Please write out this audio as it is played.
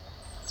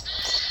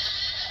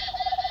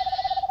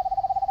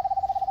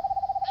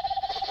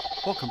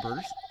Welcome,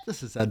 birders.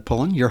 This is Ed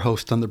Pullen, your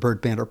host on the Bird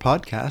Banter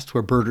podcast,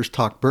 where birders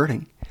talk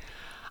birding.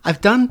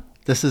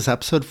 This is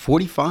episode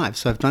 45,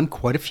 so I've done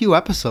quite a few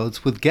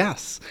episodes with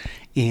guests.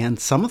 And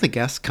some of the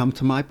guests come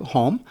to my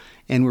home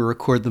and we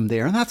record them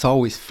there, and that's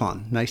always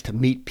fun. Nice to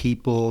meet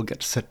people, get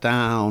to sit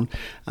down,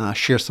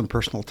 share some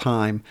personal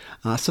time.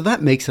 So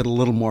that makes it a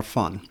little more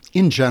fun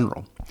in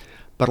general.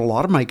 But a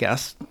lot of my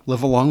guests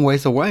live a long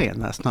ways away,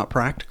 and that's not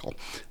practical.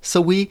 So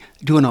we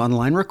do an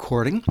online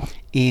recording,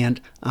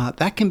 and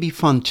that can be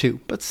fun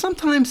too. But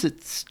sometimes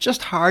it's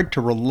just hard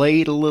to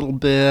relate a little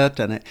bit,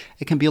 and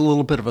it can be a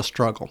little bit of a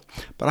struggle.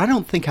 But I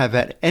don't think I've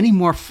had any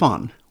more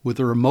fun with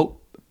a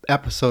remote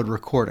episode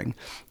recording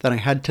than I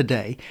had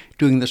today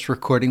doing this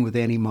recording with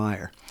Annie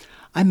Meyer.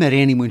 I met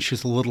Annie when she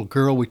was a little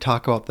girl. We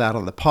talk about that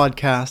on the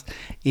podcast,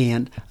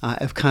 and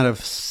I've kind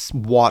of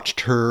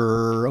watched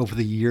her over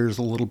the years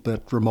a little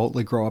bit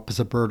remotely grow up as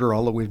a birder,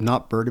 although we've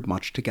not birded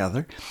much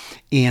together.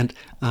 And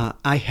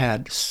I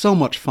had so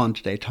much fun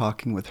today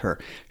talking with her.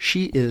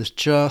 She is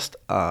just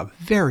a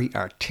very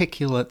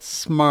articulate,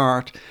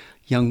 smart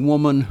young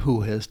woman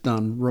who has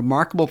done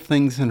remarkable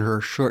things in her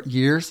short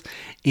years,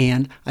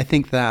 and I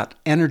think that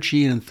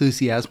energy and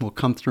enthusiasm will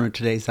come through in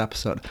today's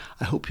episode.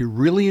 I hope you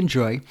really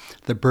enjoy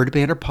the Bird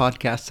Banter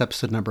Podcast,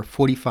 episode number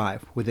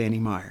 45 with Annie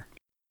Meyer.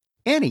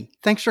 Annie,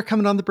 thanks for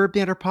coming on the Bird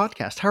Banter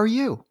Podcast. How are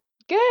you?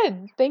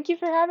 Good. Thank you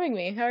for having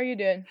me. How are you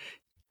doing?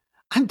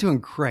 I'm doing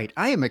great.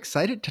 I am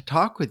excited to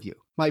talk with you.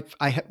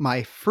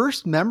 My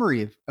first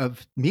memory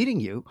of meeting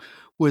you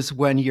was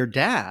when your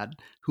dad,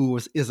 who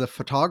is a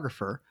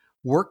photographer,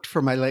 worked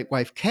for my late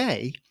wife,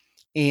 Kay,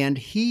 and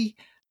he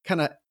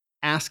kind of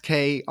asked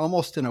Kay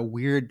almost in a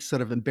weird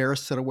sort of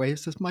embarrassed sort of way. He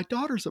says, my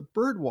daughter's a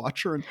bird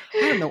watcher and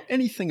I don't know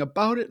anything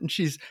about it. And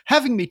she's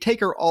having me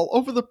take her all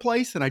over the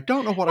place and I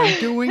don't know what I'm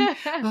doing.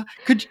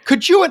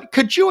 Could you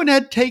and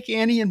Ed take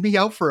Annie and me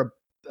out for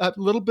a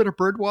little bit of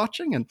bird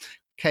watching? And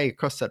Kay, of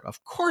course, said,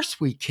 of course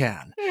we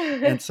can.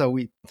 And so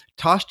we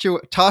tossed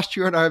you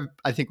in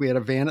I think we had a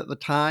van at the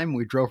time.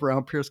 We drove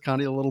around Pierce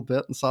County a little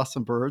bit and saw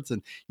some birds.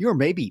 And you were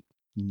maybe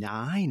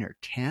 9 or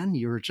 10.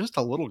 You were just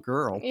a little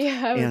girl.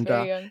 Yeah, I was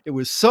very young. It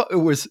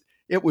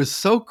was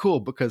so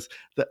cool because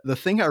the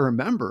thing I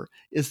remember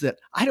is that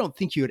I don't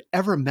think you had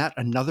ever met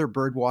another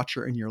bird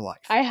watcher in your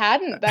life. I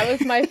hadn't. That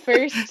was my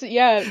first,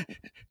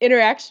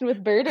 interaction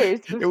with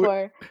birders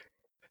before.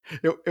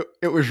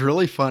 It was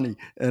really funny,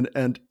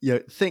 and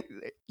you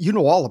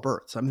know all the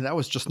birds. I mean, that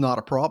was just not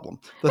a problem.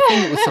 The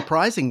thing that was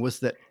surprising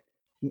was that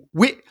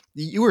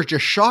you were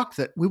just shocked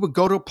that we would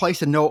go to a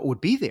place and know it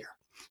would be there.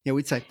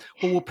 We'd say,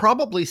 well, we'll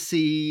probably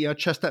see a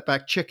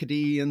chestnut-backed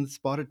chickadee and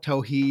spotted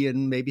towhee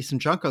and maybe some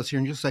juncos here.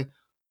 And you'll say,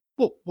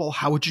 well,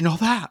 how would you know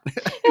that?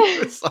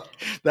 It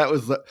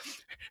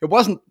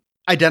wasn't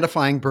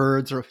identifying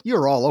birds, or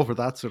you're all over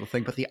that sort of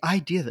thing, but the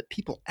idea that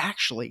people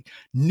actually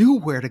knew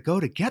where to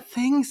go to get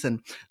things, and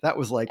that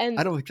was like,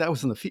 I don't think that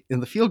was in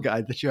the field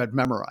guide that you had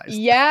memorized.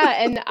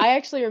 Yeah, and I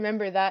actually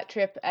remember that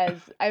trip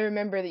I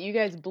remember that you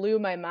guys blew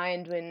my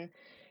mind when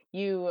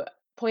you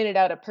pointed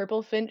out a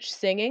purple finch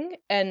singing,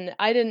 and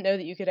I didn't know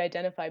that you could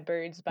identify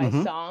birds by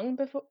song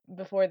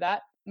before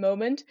that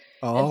moment.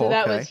 And so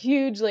that was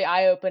hugely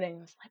eye-opening. I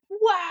was like,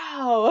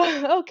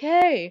 wow,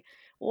 okay.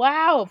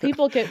 Wow,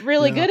 people get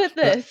really good at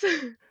this.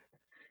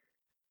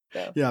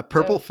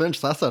 Purple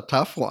finch, that's a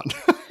tough one.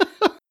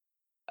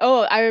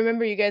 Oh, I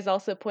remember you guys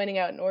also pointing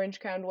out an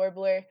orange-crowned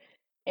warbler,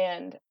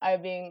 and I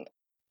being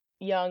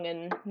young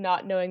and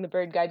not knowing the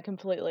bird guide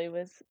completely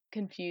was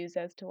confused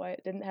as to why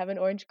it didn't have an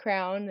orange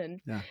crown, and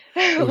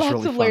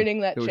lots of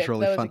learning that trip. It was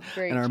really fun.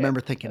 And I remember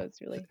thinking,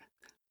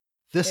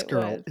 this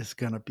girl is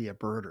going to be a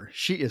birder.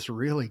 She is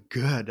really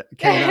good.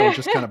 Kay and I were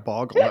just kind of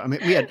boggled. I mean,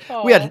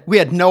 we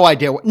had no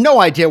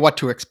idea what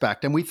to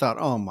expect. And we thought,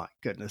 oh my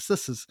goodness,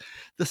 this is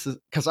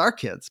because our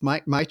kids,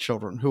 my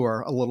children who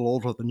are a little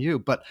older than you,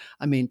 but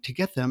I mean, to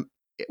get them,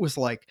 it was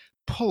like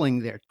pulling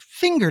their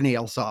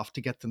fingernails off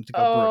to get them to go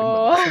birding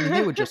with us. I mean,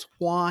 they would just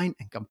whine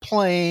and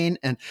complain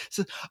and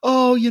say,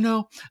 oh,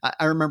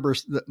 I remember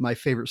my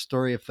favorite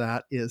story of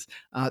that is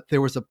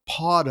there was a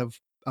pod of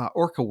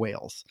orca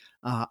whales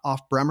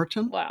off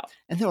Bremerton. Wow.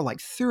 And there were like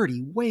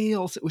 30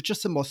 whales. It was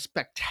just the most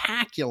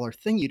spectacular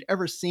thing you'd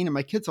ever seen. And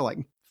my kids are like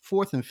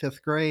 4th and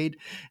 5th grade.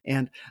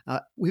 And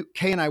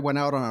Kay and I went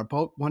out on a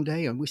boat one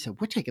day and we said,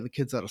 we're taking the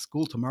kids out of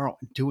school tomorrow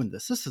and doing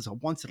this. This is a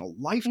once in a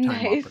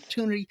lifetime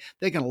opportunity.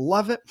 They're going to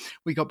love it.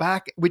 We'd go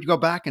back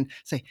and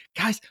say,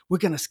 guys, we're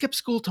going to skip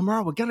school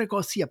tomorrow. We're going to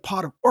go see a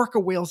pod of orca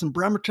whales in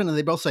Bremerton. And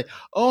they both say,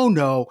 oh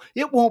no,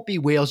 it won't be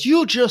whales.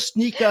 You'll just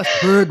sneak us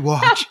bird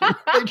watching.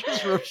 They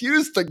just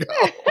refused to go.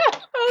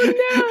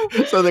 Oh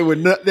no! So they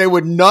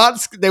would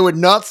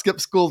not skip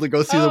school to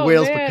go see the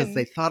whales because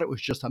they thought it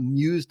was just a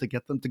muse to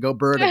get them to go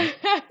birding.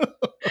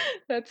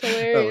 That's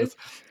hilarious.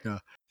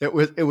 That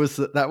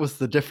was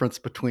the difference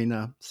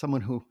between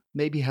someone who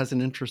maybe has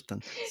an interest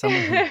and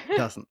someone who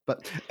doesn't.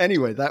 But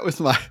anyway,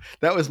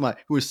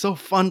 it was so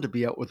fun to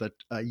be out with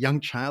a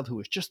young child who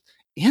was just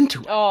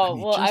into it.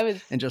 Oh, I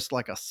was and just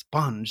like a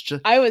sponge.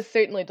 I was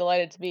certainly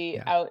delighted to be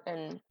out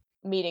and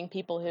meeting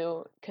people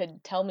who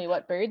could tell me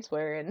what birds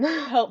were and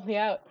help me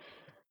out.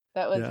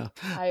 That was Yeah.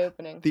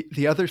 eye-opening.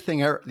 The other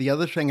thing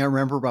I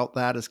remember about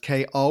that is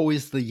Kay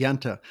always the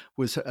Yenta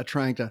was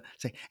trying to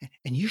say,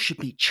 and you should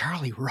meet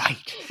Charlie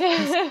Wright.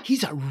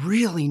 He's a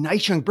really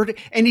nice young bird,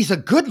 and he's a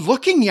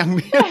good-looking young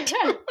man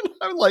too. And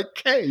I'm like,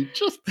 Kay,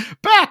 just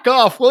back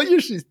off, will you?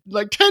 She's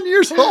like 10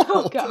 years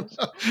Oh old. gosh.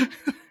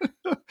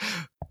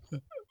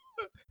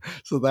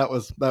 So that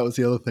was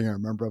the other thing I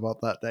remember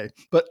about that day.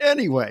 But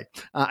anyway,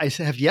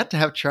 have yet to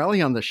have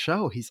Charlie on the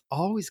show. He's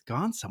always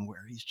gone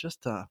somewhere. He's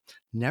just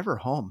never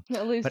home. But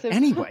Elusive.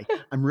 anyway,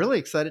 I'm really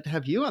excited to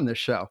have you on this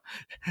show.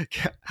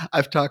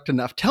 I've talked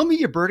enough. Tell me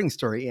your birding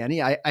story,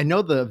 Annie. I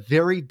know the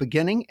very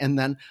beginning, and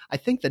then I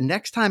think the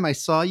next time I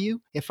saw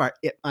you, if I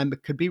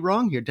could be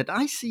wrong here, did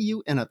I see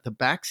you in the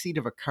back seat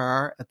of a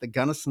car at the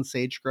Gunnison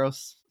Sage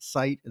Grouse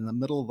site in the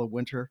middle of the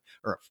winter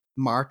or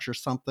March or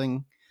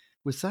something?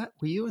 Were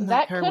you in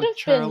that That car could with have been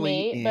Charlie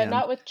me, but and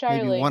not with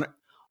maybe Charlie.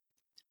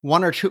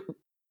 one or two?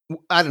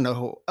 I don't know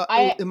who.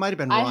 I It might have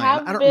been I Ryan. I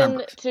have don't remember.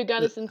 been to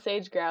Gunnison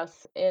Sage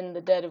Grouse in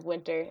the dead of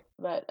winter,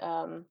 but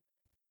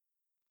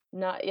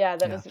not yeah,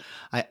 that Yeah, was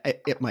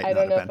it might I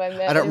not don't have know if been. I I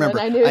met don't anyone remember.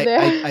 I knew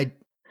there.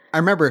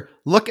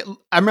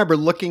 I remember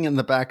looking in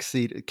the back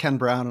seat. Ken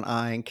Brown and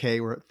I and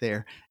Kay were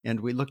there, and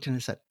we looked in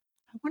and said,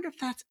 "I wonder if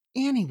that's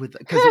Annie with,"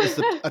 because it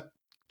was a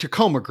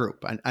Tacoma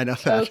group. I know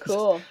Oh, that. I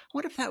cool.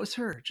 wonder if that was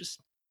her.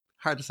 Just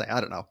hard to say. I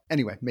don't know.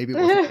 Anyway, maybe it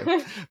wasn't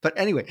you. But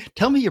anyway,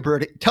 tell me your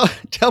birding.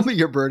 Tell me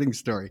your birding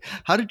story.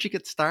 How did you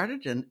get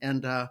started?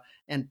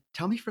 And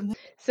tell me from there.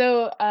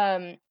 So,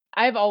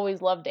 I've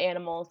always loved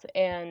animals,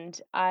 and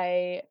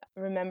I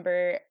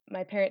remember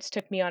my parents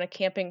took me on a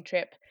camping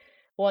trip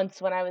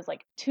once when I was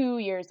like 2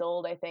 years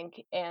old, I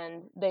think,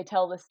 and they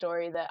tell the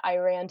story that I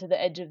ran to the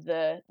edge of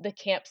the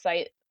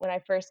campsite when I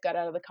first got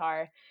out of the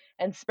car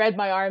and spread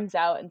my arms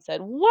out and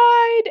said,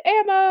 "Wide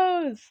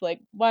ammos!" like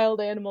wild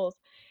animals.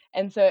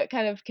 And so it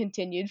kind of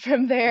continued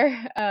from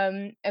there.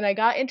 And I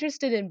got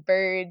interested in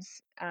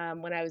birds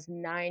when I was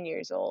 9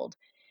 years old,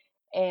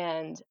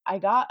 and I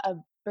got a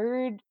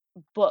bird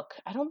book.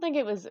 I don't think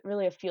it was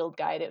really a field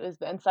guide. It was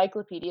the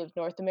Encyclopedia of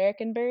North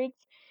American Birds.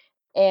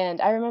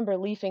 And I remember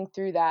leafing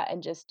through that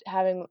and just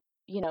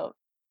you know,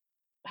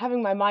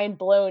 having my mind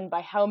blown by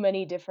how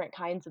many different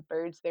kinds of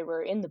birds there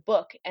were in the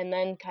book, and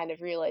then kind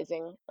of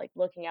realizing, like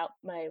looking out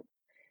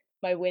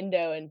my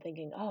window and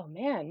thinking, "Oh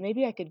man,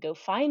 maybe I could go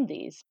find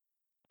these."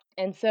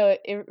 And so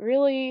it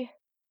really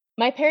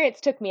my parents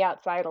took me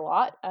outside a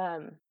lot,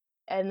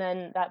 and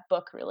then that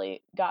book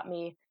really got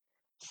me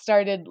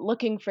started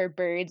looking for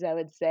birds, I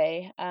would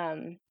say.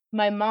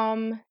 My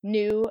mom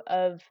knew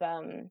of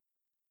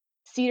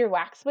cedar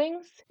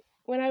waxwings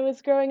when I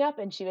was growing up,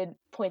 and she would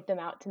point them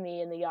out to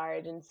me in the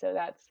yard, and so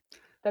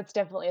that's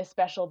definitely a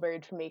special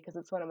bird for me because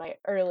it's one of my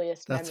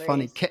earliest That's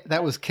funny. memories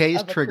That was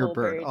Kay's of a trigger cool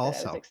bird bird that I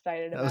was also.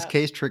 excited That was about.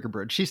 Kay's trigger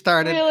bird. She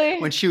started when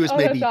Really? she was Oh,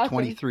 that's maybe awesome.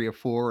 23 or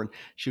 4, and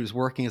she was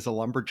working as a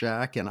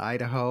lumberjack in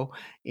Idaho.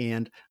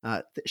 And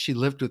she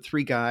lived with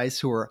 3 guys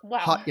who were Wow.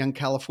 hot young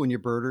California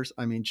birders.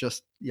 I mean,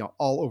 just,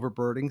 all over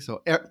birding.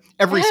 So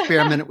every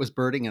spare minute was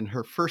birding. And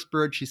her first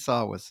bird she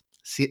saw was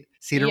cedar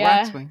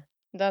Yeah, waxwing.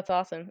 that's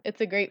awesome.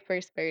 It's a great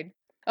first bird.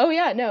 Oh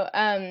yeah, no.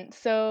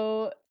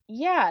 So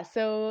yeah,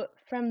 so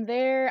from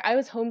there I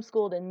was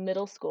homeschooled in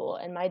middle school,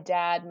 and my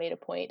dad made a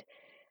point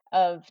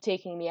of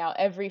taking me out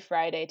every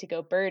Friday to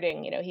go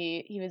birding.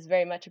 He was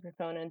very much a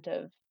proponent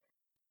of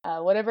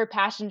whatever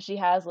passion she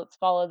has, let's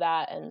follow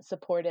that and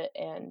support it.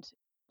 And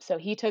so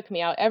he took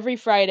me out every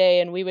Friday,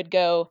 and we would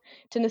go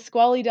to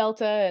Nisqually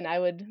Delta, and I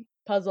would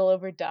puzzle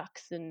over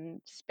ducks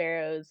and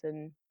sparrows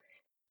and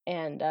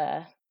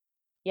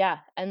yeah,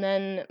 and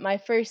then my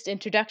first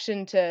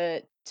introduction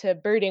to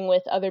birding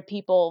with other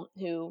people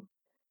who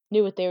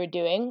knew what they were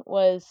doing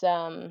was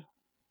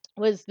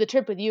the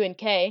trip with you and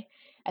Kay.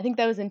 I think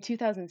that was in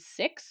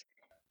 2006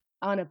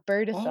 on a Oh, it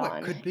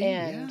birdathon, could be.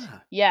 and Yeah.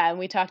 yeah, and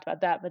we talked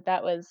about that, but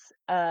that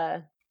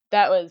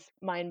was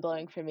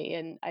mind-blowing for me,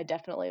 and I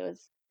definitely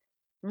was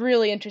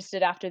really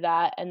interested after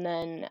that. And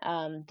then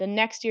the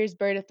next year's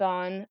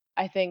birdathon,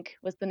 I think,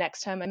 was the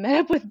next time I met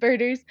up with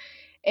birders.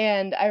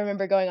 And I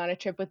remember going on a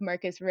trip with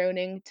Marcus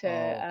Roning to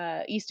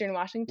Oh, Eastern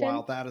wow.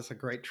 Washington That is a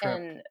great trip.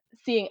 and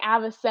seeing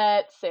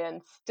avocets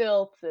and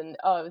stilts, and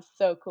oh, it was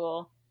so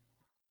cool.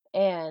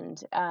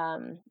 And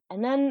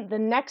then the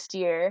next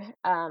year,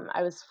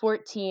 I was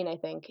 14, I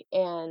think,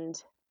 and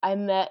I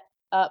met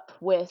up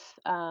with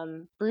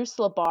Bruce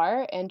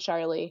Labar and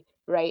Charlie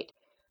Wright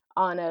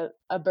on a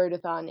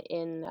birdathon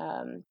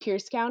in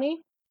Pierce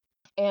County,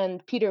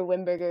 and Peter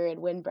Wimberger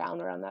and Win Brown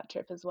were on that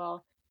trip as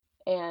well.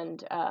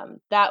 And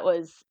that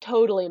was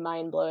totally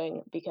mind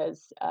blowing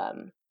because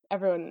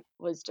everyone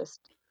was just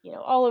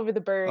all over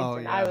the birds, Oh,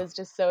 and I yeah. was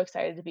just so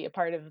excited to be a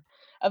part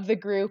of the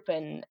group,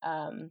 and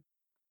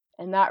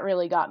that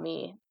really got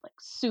me like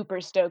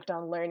super stoked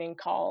on learning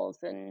calls,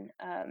 and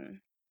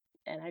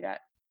I got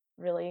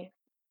really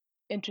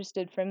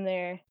interested from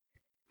there.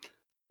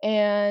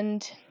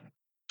 And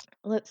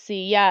let's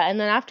see. Yeah, and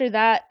then after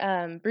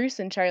that, Bruce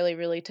and Charlie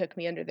really took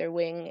me under their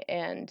wing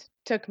and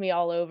took me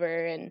all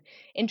over and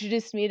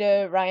introduced me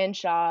to Ryan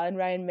Shaw and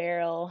Ryan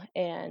Merrill,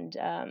 and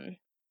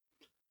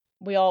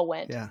we all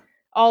went Yeah.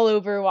 all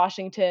over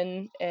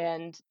Washington,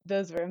 and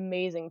those were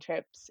amazing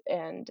trips.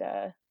 And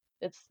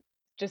it's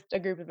just a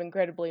group of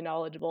incredibly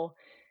knowledgeable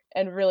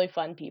and really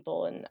fun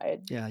people, and I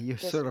Yeah, you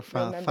just sort of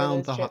remember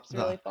found those the trips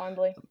really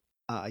fondly.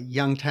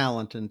 young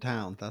talent in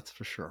town, that's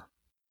for sure.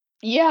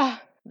 Yeah,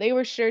 they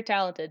were sure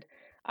talented.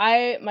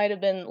 I might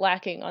have been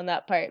lacking on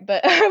that part,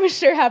 but I was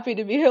sure happy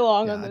to be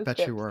along Yeah, on I those bet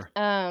you trips. were.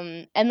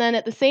 And then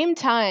at the same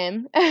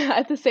time,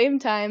 at the same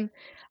time,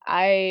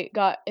 I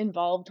got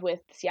involved with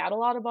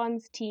Seattle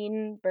Audubon's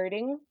teen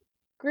birding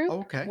group,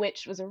 Okay.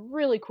 which was a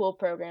really cool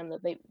program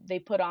that they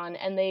put on,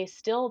 and they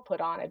still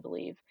put on, I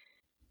believe.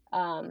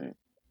 Um,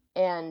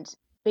 and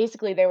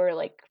basically, there were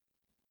like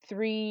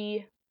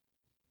 3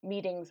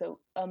 meetings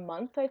a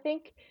month, I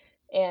think.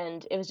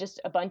 And it was just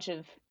a bunch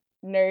of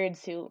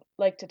nerds who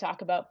like to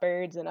talk about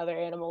birds and other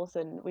animals,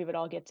 and we would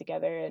all get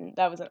together, and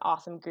that was an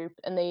awesome group.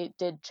 And they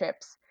did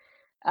trips.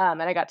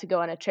 And I got to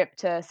go on a trip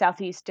to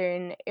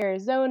southeastern Oh,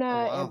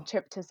 Arizona and a wow.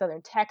 trip to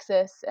southern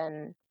Texas,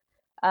 and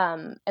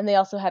they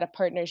also had a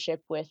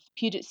partnership with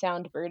Puget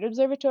Sound Bird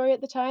Observatory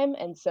at the time,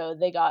 and so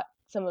they got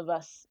some of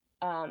us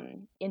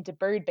into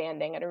bird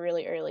banding at a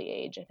really early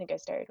age. I think I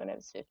started when I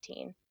was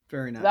 15.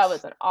 Very So that nice.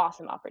 was an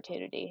awesome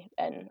opportunity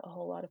and a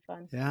whole lot of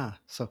fun. Yeah.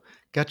 So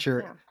got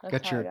your Yeah, that's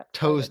got how I your got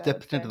toes started, I would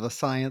dipped into say. the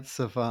science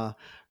of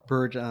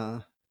bird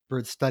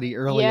bird study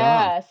early on.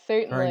 Yeah, Very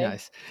certainly.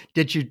 nice.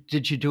 Did you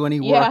do any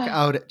work Yeah.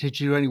 out did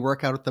you do any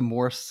work out at the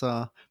Morse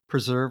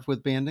Preserve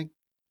with banding?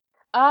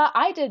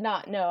 I did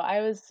not know.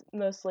 I was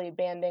mostly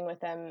banding with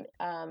them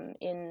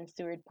in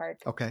Seward Park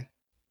Okay.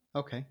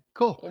 Okay.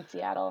 Cool. in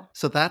Seattle.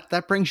 So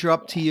that brings you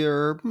up to Yeah.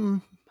 your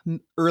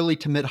early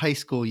to mid high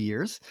school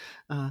years,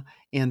 uh,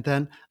 and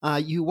then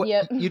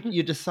Yep.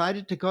 you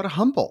decided to go to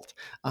Humboldt.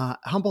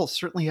 Humboldt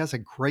certainly has a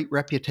great I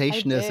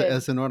reputation did.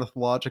 as an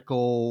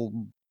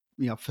ornithological,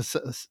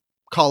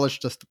 college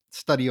to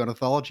study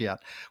ornithology at.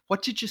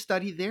 What did you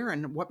study there,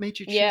 and what made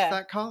you choose Yeah.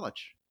 that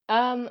college?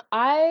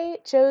 I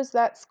chose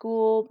that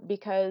school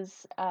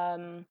because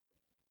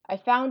I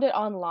found it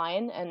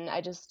online and I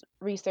just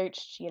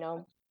researched,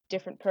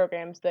 different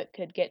programs that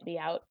could get me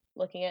out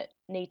looking at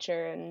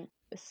nature and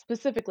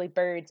specifically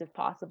birds if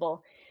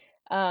possible.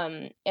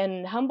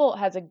 And Humboldt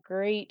has a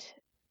great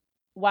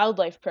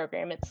wildlife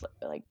program. It's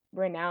like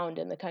renowned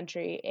in the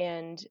country.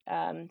 And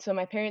so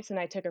my parents and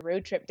I took a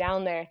road trip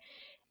down there.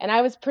 And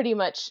I was pretty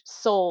much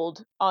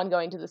sold on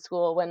going to the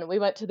school when we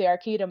went to the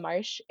Arcata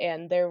Marsh,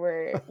 and there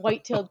were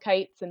white-tailed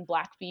kites and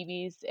black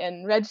phoebes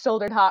and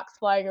red-shouldered hawks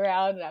flying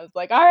around. And I was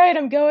like, all right,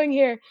 I'm going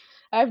here.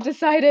 I've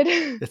decided.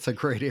 It's a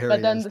great But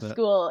area, then the isn't it?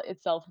 school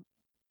itself,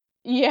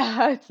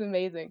 yeah, it's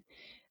amazing.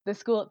 The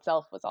school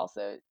itself was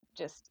also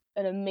just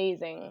it had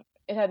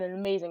an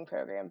amazing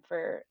program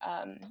for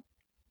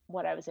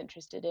what I was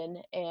interested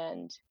in.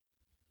 And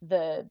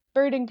the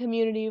birding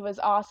community was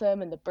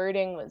awesome, and the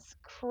birding was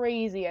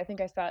crazy. I think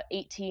I saw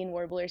 18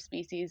 warbler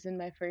species in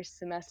my first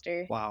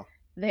semester Wow,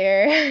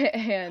 there. a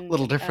And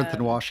little different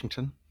than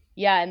Washington.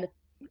 yeah, and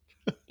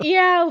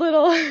yeah, a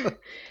little.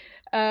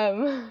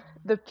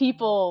 The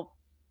people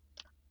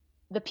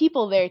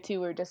there too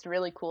were just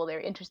really cool. They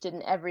were interested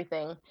in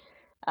everything,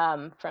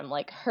 from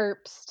like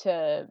herps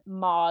to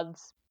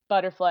moths,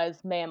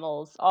 butterflies,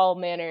 mammals, all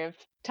manner of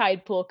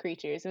tide pool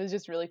creatures. It was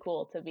just really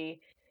cool to be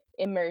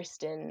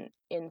immersed in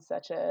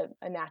such a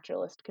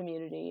naturalist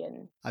community,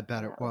 I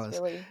bet and it that was was.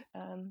 really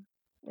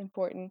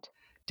important.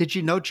 Did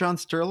you know John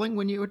Sterling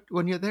when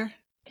you're there?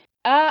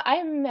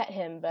 I met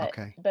him, but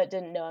Okay.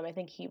 didn't know him. I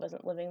think he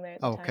wasn't living there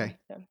at the Oh, time. okay.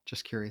 So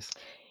Just curious.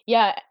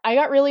 yeah, I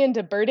got really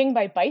into birding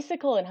by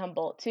bicycle in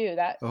Humboldt too.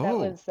 That Oh,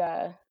 was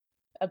a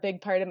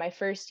big part of my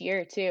first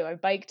year too.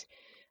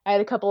 I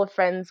had a couple of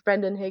friends,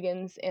 Brendan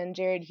Higgins and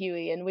Jared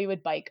Huey, and we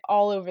would bike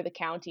all over the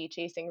county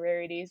chasing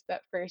rarities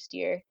that first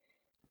year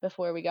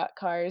before we got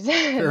cars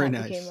and very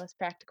that became nice. less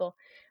practical.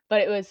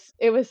 But it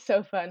was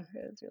so fun.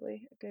 It was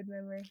really a good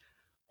memory.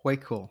 Way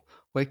cool.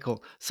 Way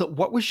cool. So,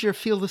 what was your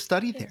field of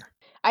study Yeah. there?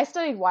 I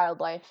studied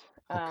wildlife,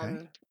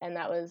 Okay. and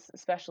that was a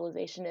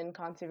specialization in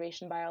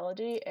conservation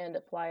biology and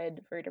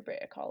applied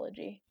vertebrate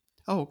ecology.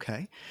 Oh,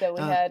 okay. So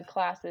we Uh, had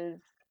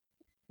classes.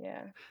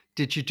 Yeah.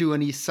 did you do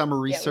any summer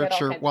Yeah, we had research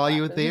all or kinds of while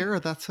you were classes. there or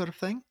that sort of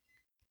thing?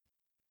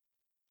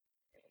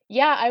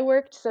 Yeah, I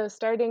worked. So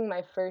starting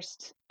my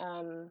first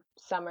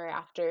summer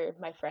after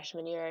my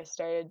freshman year, I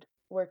started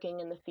working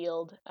in the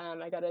field.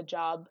 I got a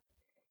job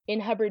in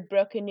Hubbard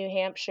Brook in New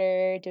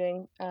Hampshire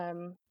doing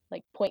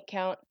like point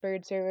count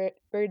bird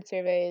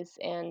surveys.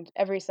 And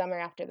every summer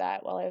after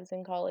that, while I was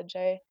in college,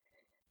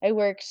 I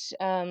worked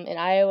in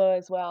Iowa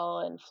as well,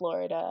 and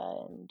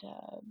Florida, and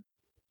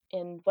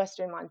in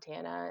Western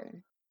Montana,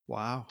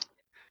 Wow.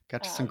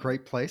 Got to some um,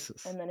 great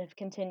places. and then have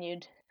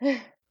continued.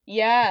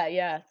 Yeah,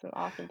 yeah, some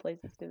awesome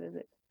places to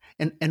visit.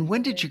 And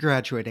when did you Definitely.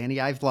 graduate, Annie?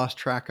 I've lost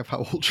track of how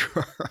old you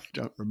are. I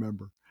don't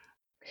remember.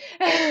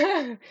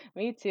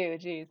 Me too,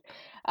 jeez.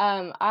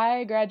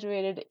 I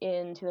graduated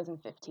in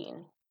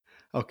 2015.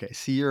 Okay,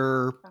 so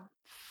you're Oh,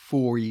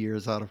 4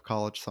 years out of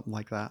college, something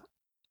like that,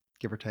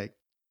 give or take.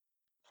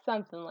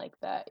 something like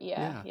that.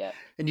 Yeah, Yeah, yep.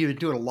 and you've been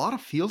doing a lot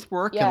of field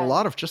work and a Yeah.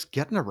 lot of just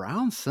getting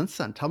around since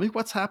then. Tell me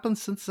what's happened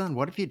since then.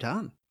 What have you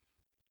done?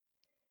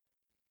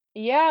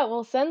 Yeah,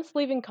 well, since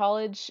leaving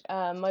college,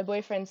 my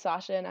boyfriend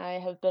Sasha and I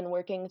have been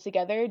working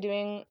together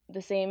doing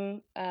the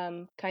same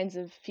kinds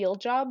of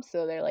field jobs.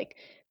 So they're like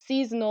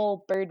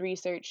seasonal bird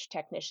research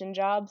technician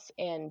jobs,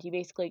 and you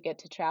basically get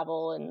to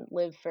travel and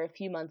live for a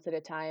few months at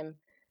a time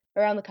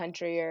around the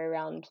country or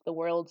around the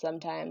world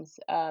sometimes,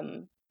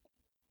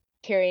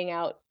 carrying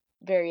out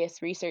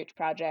various research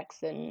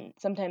projects. And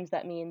sometimes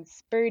that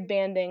means bird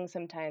banding,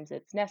 sometimes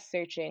it's nest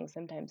searching,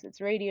 sometimes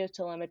it's radio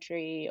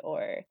telemetry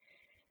or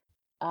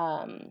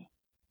um,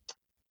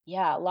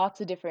 yeah,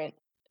 lots of different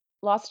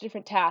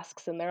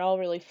tasks, and they're all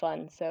really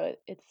fun. So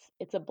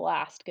it's a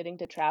blast getting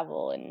to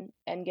travel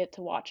and get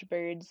to watch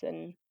birds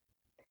and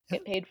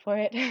get paid for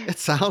it. It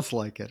sounds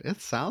like it.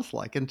 It sounds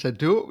like and to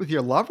do it with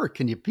your lover,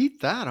 can you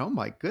beat that? Oh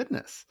my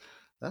goodness.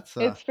 That's,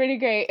 It's pretty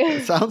great.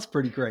 that sounds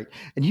pretty great.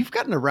 And you've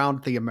gotten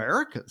around the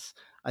Americas.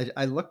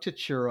 I looked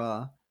at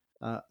your,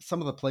 some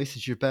of the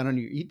places you've been on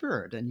your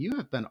eBird, and you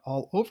have been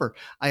all over.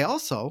 I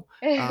also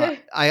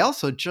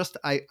just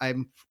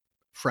I'm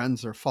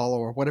friends or follow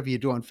or whatever you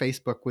do on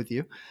Facebook with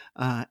you,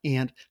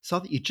 and saw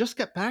that you just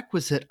got back.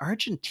 Was it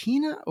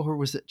Argentina or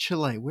was it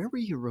Chile? Where were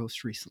you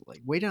most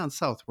recently? Way down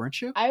south,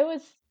 weren't you? I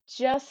was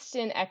just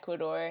in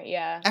Ecuador,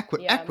 yeah,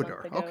 yeah, a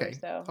month Ecuador. ago or Okay.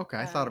 so. Okay.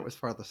 I thought it was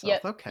farther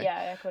Yep, south. Okay. yeah,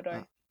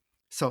 Uh, Ecuador.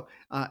 so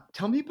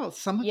tell me about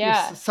some of your Yeah.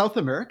 South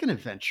American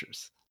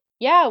adventures.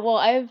 Yeah, well,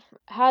 I've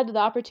had the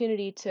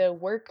opportunity to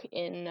work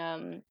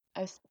in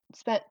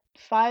spent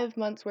 5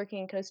 months working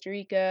in Costa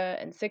Rica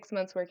and 6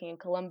 months working in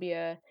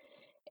Colombia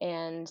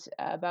and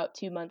about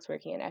 2 months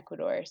working in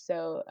Ecuador.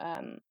 So,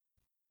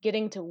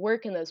 getting to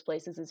work in those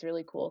places is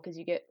really cool because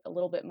you get a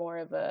little bit more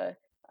of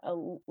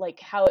like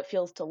how it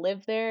feels to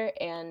live there,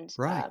 and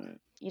Right.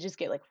 you just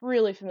get like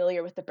really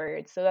familiar with the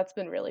birds. So that's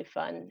been really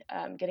fun,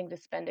 getting to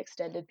spend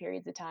extended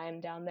periods of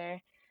time down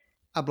there.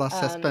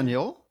 Hablas Um,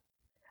 español?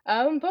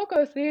 un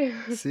poco, sí.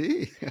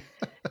 Sí.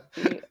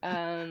 Sí.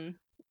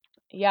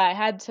 Yeah, I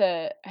had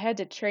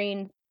to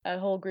train a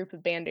whole group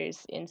of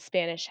banders in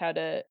Spanish how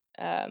to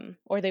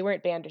or they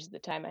weren't banders at the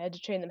time. I had to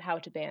train them how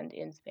to band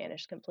in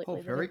Spanish Oh,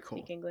 completely. They very didn't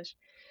speak cool. English.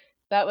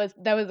 That was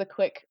a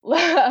quick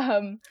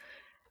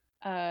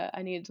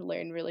I needed to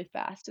learn really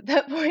fast at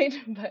that point,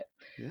 but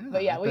Yeah,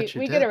 I yeah, we bet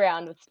you we get did.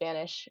 around with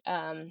Spanish.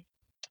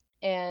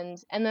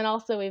 And then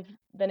also we've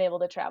been able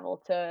to travel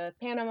to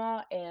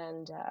Panama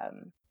and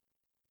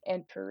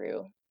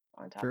Peru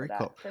on top of Very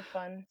that cool. for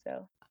fun.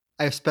 So,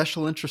 I have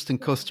special interest in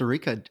yeah. Costa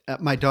Rica.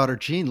 My daughter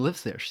Jean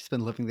lives there. She's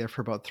been living there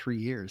for about 3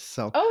 years.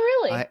 So, Oh,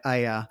 I, really?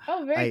 I, uh,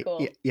 Oh, very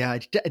cool. yeah, I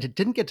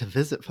didn't get to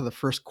visit for the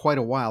first quite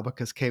a while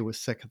because Kay was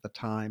sick at the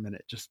time, and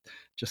it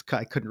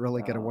I couldn't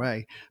really get Oh.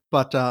 away.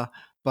 But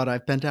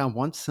I've been down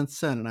once since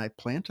then, and I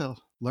plan to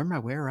learn my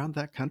way around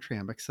that country.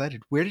 I'm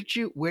excited. Where did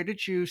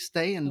you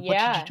stay, and what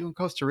did you Yeah. do in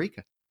Costa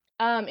Rica?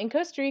 In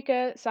Costa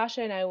Rica,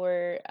 Sasha and I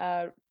were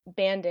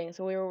banding,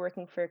 so we were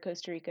working for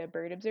Costa Rica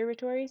bird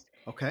observatories,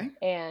 Okay,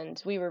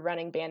 and we were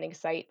running banding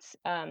sites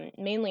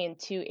mainly in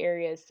two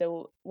areas.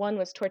 So one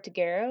was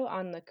Tortuguero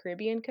on the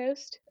Caribbean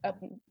coast up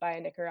by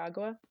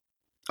Nicaragua,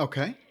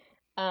 okay.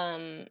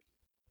 um,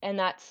 and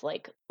that's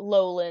like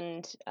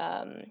lowland.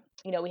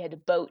 We had to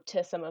boat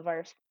to some of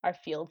our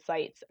field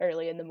sites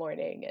early in the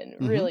morning, and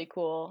Hmm. really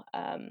cool.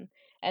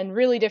 And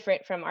really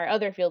different from our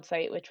other field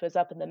site, which was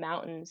up in the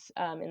mountains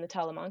in the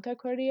Talamanca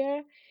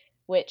Cordillera,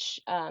 which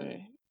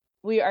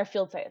our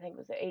field site I think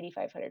was at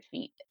 8,500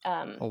 feet.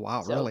 Oh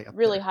wow, So really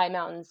up really there. high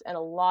mountains and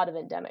a lot of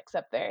endemics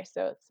up there.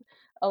 So it's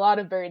a lot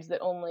of birds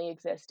that only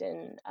exist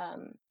in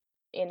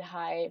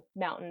high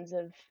mountains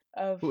of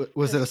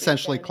Was it Costa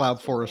Rica essentially and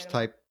eastern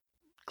Panama.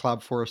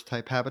 cloud forest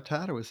type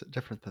habitat, or was it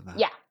different than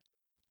that? Yeah,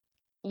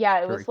 yeah,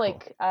 it Very was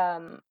cool.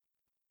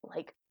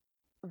 like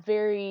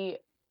very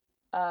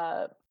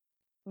uh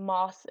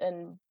moss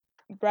and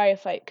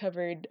bryophyte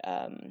covered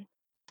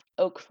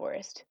oak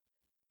forest,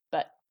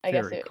 but I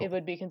guess Very it cool.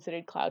 would be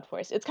considered cloud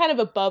forest. It's kind of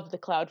above the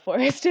cloud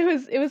forest.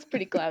 It was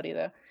pretty cloudy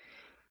though.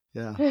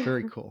 Yeah,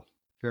 very cool.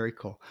 Very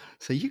cool.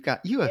 So you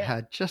have Yeah.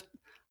 had just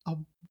a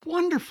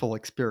wonderful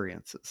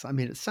experiences. I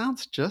mean, it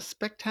sounds just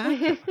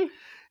spectacular.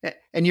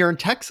 And you're in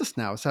Texas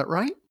now, is that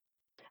right?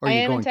 Or are I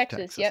you am in going to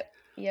Texas. Texas? Yep.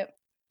 Yep.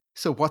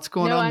 So what's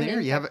going No, on I'm there? in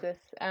You have a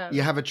Texas.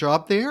 you have a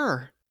job there?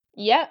 Or?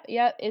 Yeah,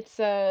 yeah, it's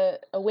a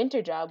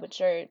winter job, which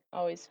are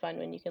always fun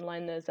when you can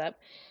line those up.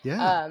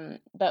 Yeah.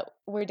 But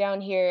we're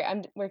down here.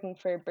 I'm working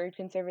for Bird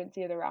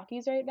Conservancy of the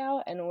Rockies right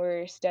now, and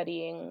we're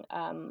studying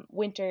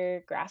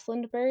winter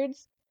grassland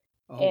birds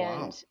Oh and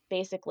wow.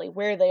 basically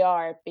where they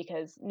are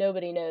because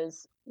nobody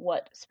knows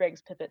what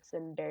sprigs, pipits,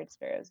 and Baird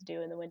sparrows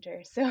do in the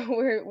winter. So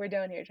we're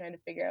down here trying to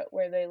figure out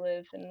where they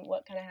live and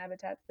what kind of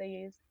habitats they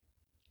use.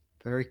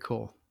 Very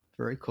cool.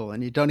 Very cool.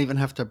 And you don't even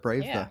have to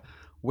brave the Yeah.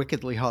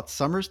 wickedly hot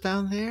summers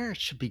down there. It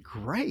should be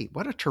great.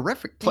 What a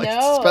terrific place to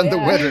No, spend the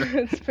yeah, winter.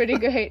 it's pretty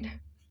great.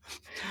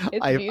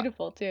 It's I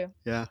beautiful too.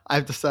 Yeah,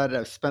 I've decided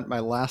I've spent my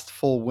last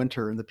full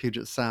winter in the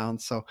Puget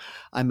Sound, so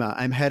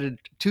I'm headed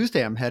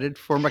Tuesday. I'm headed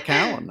for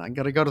McAllen. I'm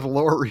going to go to the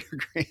Lower Rio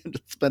Grande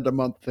and spend a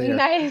month there.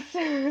 Nice.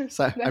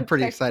 So I'm That's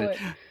pretty excited.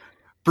 excellent.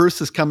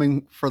 Bruce is Yeah,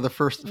 coming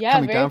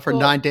very down for cool.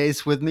 9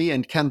 days with me,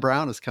 and Ken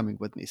Brown is coming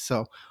with me.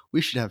 So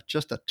we should have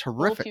just a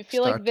Well, if you terrific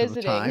feel like start to the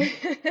visiting,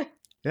 time.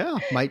 Yeah,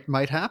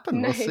 might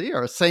happen. We'll nice. see.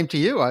 Or same to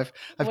you. I've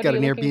What are got you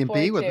an looking Airbnb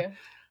forward with. to?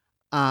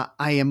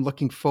 I am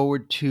looking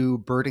forward to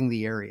birding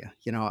the area.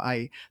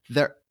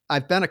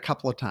 I've been a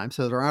couple of times,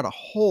 so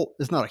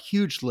there's not a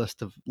huge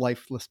list of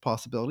life list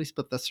possibilities,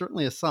 but there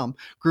certainly is some.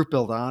 Group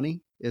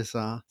Bildani is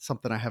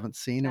something I haven't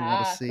seen and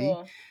want to Ah, see,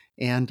 cool.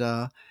 and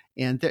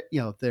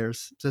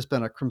there's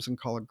been a crimson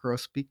collared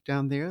grosbeak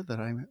down there that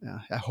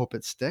I hope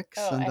it sticks,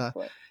 Oh,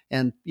 excellent.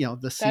 and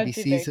the That would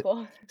be very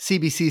cool.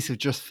 CBCs have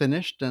just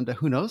finished, and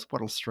who knows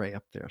what'll stray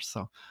up there.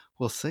 So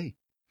we'll see.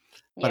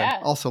 But I'm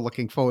Yeah. also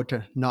looking forward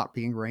to not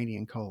being rainy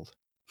and cold.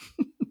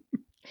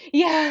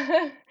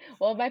 Yeah.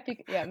 Well, it might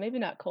be, yeah, maybe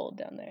not cold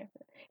down there.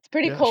 It's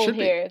pretty Yeah, it cold should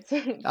be. here. It's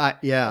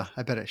Yeah, just,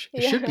 I bet it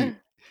should yeah.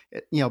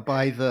 be.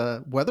 By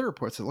the weather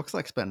reports, it looks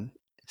like it's been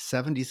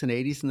 70s and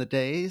 80s in the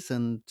days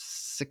and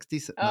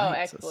 60s at Oh,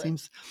 night. So it excellent.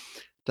 seems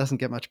doesn't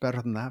get much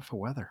better than that for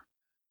weather.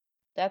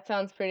 That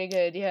sounds pretty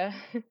good. Yeah.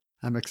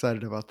 I'm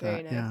excited about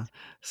Very that. Yeah. nice.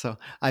 So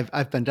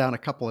I've been down a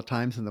couple of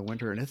times in the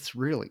winter, and it's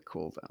really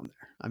cool down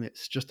there. I mean,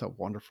 it's just a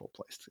wonderful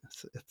place.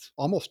 It's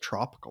almost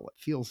tropical. It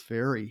feels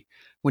very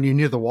when you're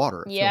near the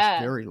water. It feels Yeah.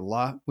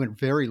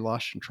 very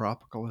lush and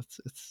tropical. It's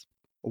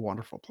a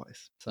wonderful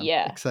place. So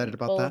Yeah. excited And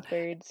about full that. of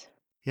birds.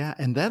 Yeah,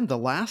 and then the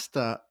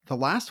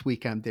last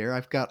week I'm there,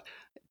 I've got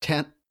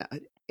 10,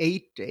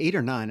 8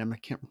 or 9. I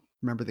can't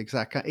remember the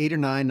exact 8 or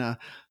 9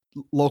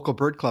 local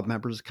bird club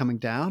members coming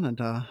down,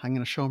 and I'm going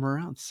to show them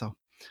around. So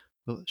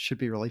well, it should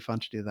be really fun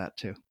to do that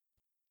too.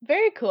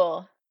 Very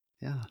cool.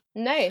 Yeah,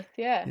 Nice.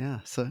 Yeah. yeah.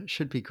 So it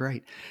should be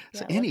great.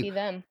 So Yeah. Annie, Lucky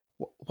them.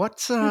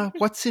 what's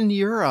in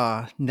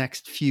your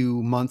next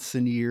few months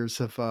and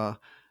years of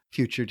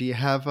future? Do you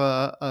have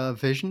a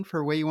vision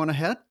for where you want to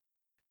head?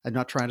 I'm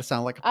not trying to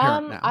sound like a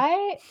parent now.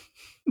 I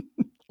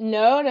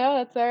no, no,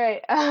 that's all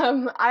right.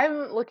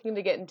 I'm looking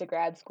to get into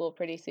grad school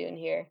pretty soon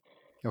here.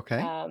 Okay.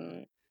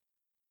 Um,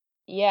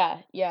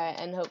 yeah,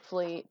 yeah, and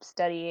hopefully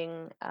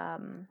studying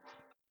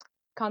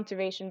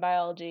conservation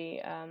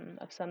biology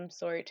of some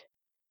sort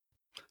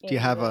in the Do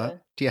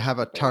you have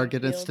a bird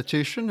target field.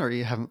 institution, or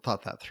you haven't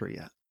thought that through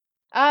yet?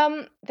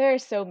 There are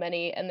so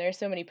many, and there are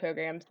so many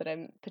programs that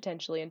I'm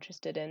potentially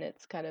interested in.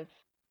 It's kind of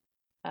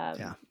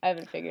Yeah. I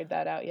haven't figured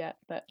that out yet,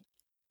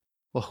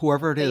 Well,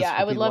 whoever it but yeah, is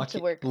I will be would love to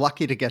work.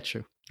 lucky to get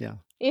you. Yeah.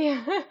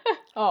 Yeah.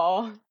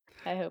 Oh,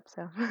 I hope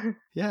so. I'm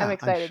Yeah,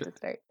 excited to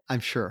start. I'm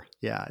sure.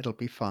 Yeah, it'll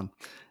be fun.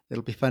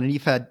 It'll be fun. And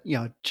you've had,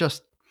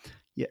 just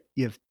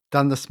you've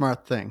done the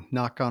smart thing,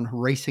 not gone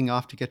racing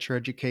off to get your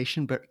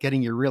education, but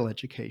getting your real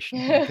education,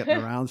 getting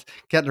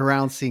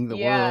around, seeing the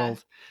Yeah.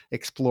 world,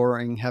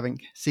 exploring,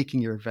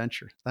 seeking your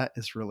adventure. That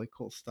is really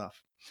cool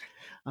stuff.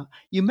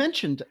 You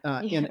mentioned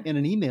Yeah. in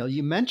an email,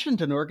 you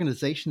mentioned an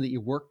organization that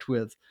you worked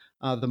with,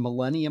 the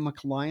Millennium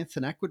Alliance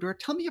in Ecuador.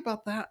 Tell me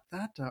about that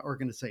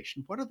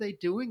organization. What are they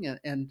doing, and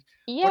what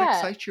Yeah.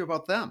 excites you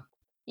about them?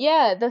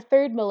 Yeah, the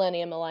Third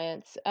Millennium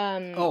Alliance.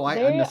 Oh, I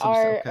They misunderstood.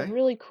 are a Okay,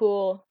 really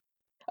cool.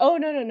 Oh,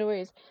 no, no, no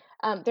worries.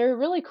 They're a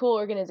really cool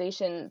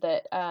organization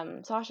that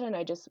Sasha and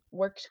I just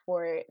worked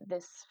for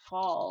this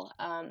fall.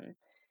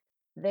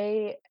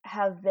 They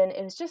have been.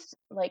 It was just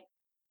like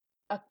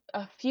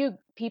a few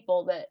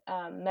people that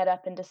met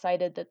up and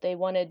decided that they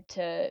wanted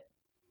to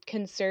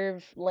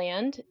conserve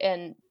land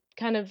and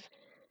kind of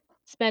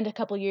spend a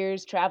couple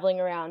years traveling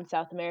around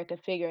South America,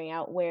 figuring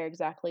out where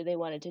exactly they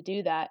wanted to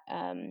do that,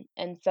 and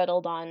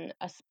settled on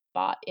a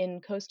spot in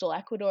coastal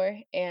Ecuador.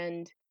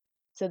 And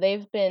so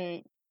they've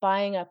been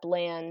buying up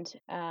land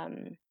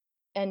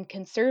and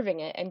conserving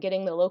it and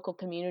getting the local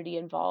community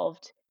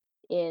involved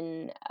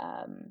in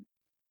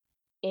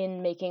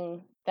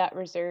making that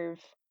reserve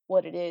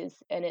what it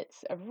is. And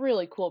it's a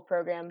really cool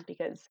program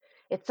because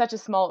it's such a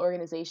small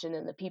organization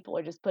and the people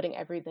are just putting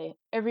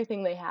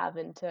everything they have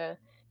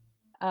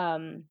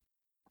um,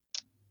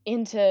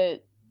 into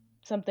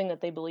something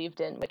that they believed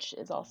in, which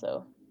is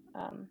also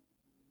um,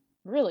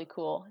 really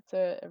cool. It's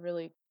a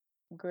really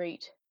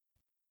great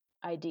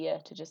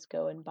idea to just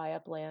go and buy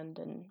up land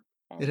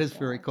it is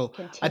very and cool.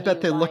 I bet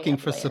continue they're buying looking up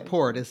for land.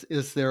 support. And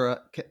Is there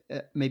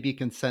maybe you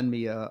can send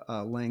me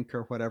a link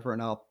or whatever,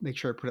 and I'll make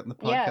sure I put it in the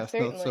yeah, podcast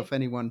notes. So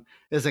certainly.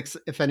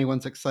 if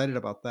anyone's excited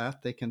about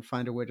that, they can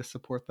find a way to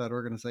support that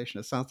organization.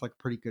 It sounds like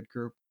a pretty good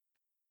group.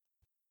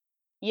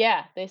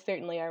 Yeah, they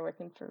certainly are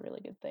working for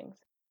really good things.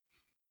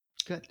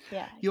 Good.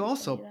 Yeah, I You can send you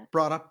also that.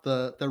 brought up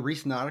the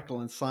recent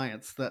article in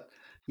Science that,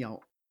 you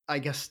know, I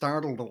guess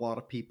startled a lot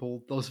of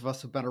people. Those of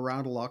us who've been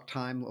around a long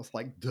time, it was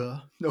like, duh,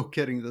 no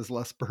kidding. There's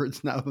less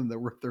birds now than there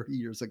were 30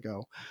 years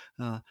ago.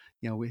 Uh,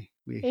 we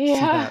see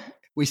Yeah. that.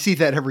 we see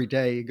that every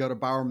day. You go to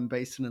Bowerman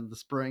Basin in the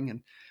spring,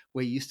 and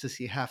we used to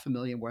see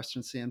 500,000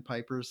 western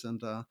sandpipers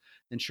and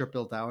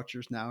short-billed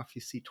dowitchers. Now, if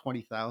you see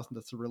 20,000,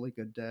 that's a really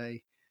good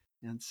day.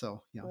 And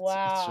so, it's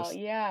Wow, just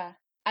yeah.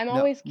 I'm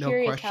always no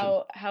curious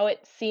question. how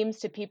it seems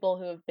to people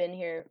who have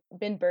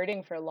been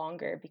birding for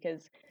longer,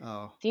 because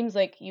Oh, seems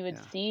like you would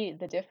yeah. see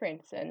the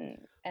difference,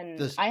 and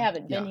This, I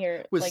haven't been yeah,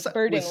 here with like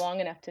birding with long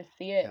enough to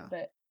see it, yeah.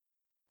 but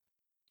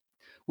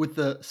With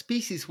the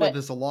species where but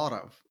there's a lot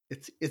of,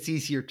 it's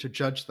easier to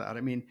judge that.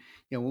 I mean,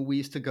 when we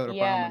used to go to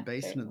Bowerman yeah,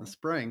 Basin in the certainly.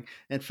 spring,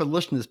 and for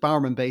listeners,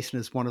 Bowerman Basin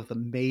is one of the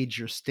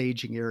major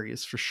staging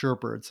areas for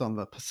shorebirds on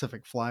the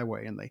Pacific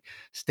Flyway, and they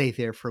stay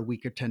there for a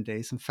week or 10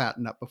 days and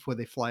fatten up before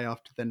they fly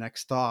off to the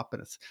next stop.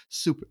 And it's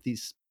super.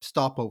 These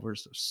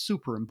stopovers are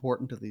super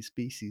important to these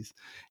species,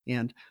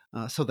 and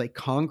so they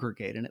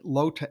congregate. And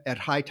at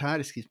high tide,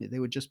 excuse me, they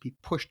would just be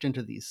pushed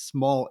into these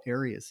small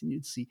areas, and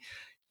you'd see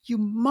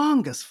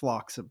humongous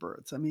flocks of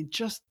birds. I mean,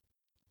 just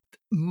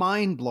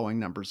mind-blowing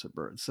numbers of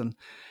birds. And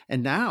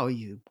now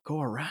you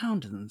go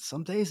around, and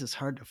some days it's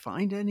hard to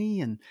find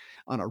any. And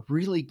on a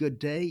really good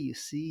day, you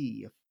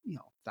see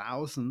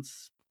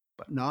thousands,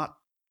 but not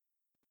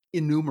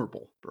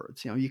innumerable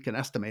birds. You can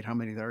estimate how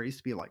many there are. It used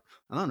to be like,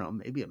 I don't know,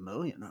 maybe a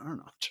million. I don't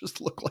know. It just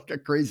looked like a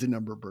crazy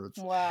number of birds.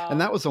 And Wow.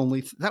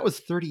 that was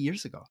 30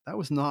 years ago. That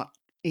was not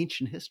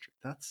ancient history.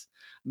 I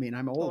mean,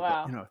 I'm old,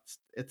 but Wow.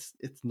 it's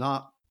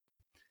not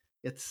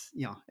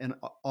and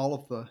all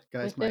of the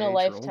guys my Within a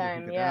age or older who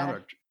lifetime, go down yeah.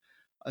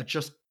 are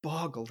just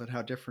boggled at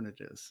how different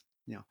it is.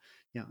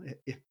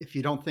 If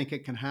you don't think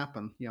it can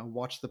happen,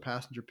 watch the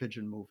Passenger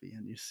Pigeon movie,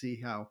 and you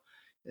see how,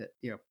 it,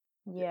 you know,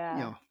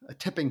 Yeah. a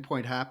tipping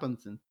point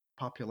happens and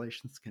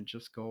populations can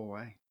just go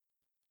away.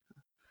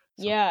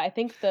 So Yeah, I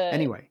think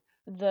anyway,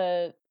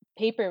 the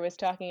paper was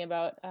talking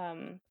about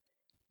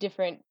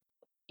different,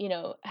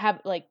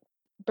 have like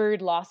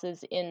bird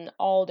losses in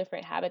all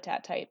different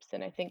habitat types,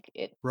 and I think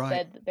it right.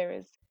 said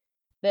that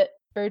that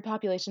bird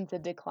populations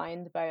had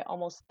declined by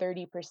almost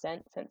 30%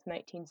 since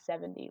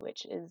 1970,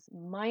 which is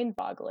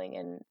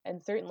mind-boggling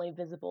and certainly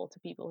visible to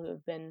people who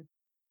have been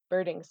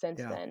birding since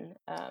Yeah. then,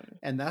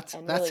 And that's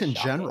and that's really in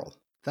shocking. general.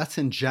 That's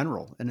in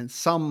general. And in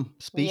some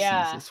species,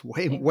 Yeah, it's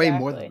way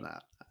more than exactly.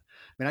 that. I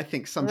mean, I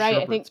think some Right,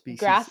 I shorebird think species, it's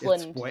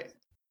grassland. way,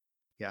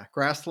 yeah,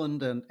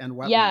 grassland and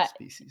wetland Yeah,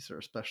 species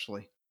are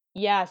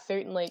yeah,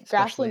 certainly.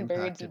 especially Grassland birds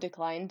have impacted.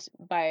 declined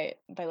by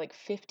like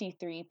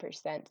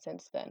 53%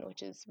 since then,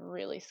 which is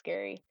really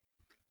scary.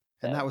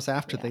 And that So, was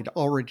after yeah. they'd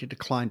already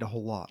declined a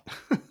whole lot.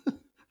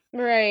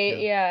 Right,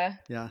 Yeah. yeah.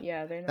 Yeah.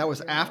 Yeah, they're That not was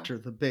here now. after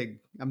the big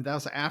I mean, that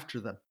was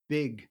after the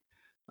big,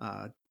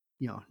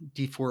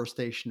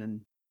 deforestation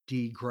and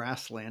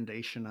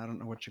degrasslandation, I don't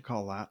know what you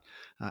call that,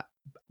 uh,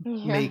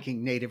 Yeah.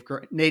 making native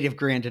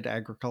landed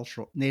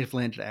agricultural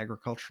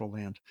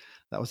land.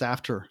 That was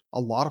after a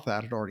lot of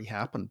that had already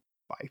happened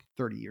by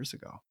 30 years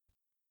ago.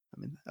 I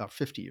mean,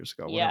 50 years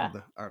ago, whatever Yeah.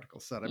 the article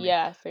said. I mean,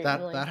 Yeah, that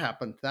certainly.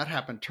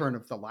 happened turn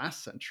of the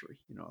last century,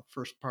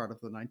 first part of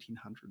the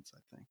 1900s,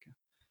 I think.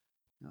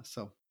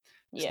 So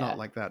it's not Yeah.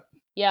 like that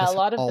Yeah, a has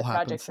lot of all the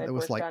happened. projects So it I've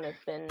was worked like on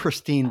have been,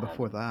 pristine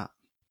before um that.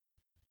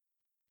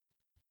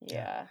 Yeah.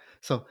 yeah.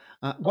 So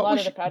A lot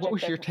of the what projects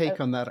was your I've take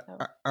on that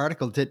oh.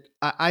 article?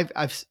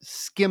 I've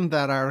skimmed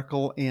that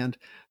article and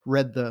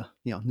read the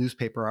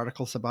newspaper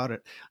articles about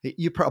it.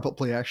 You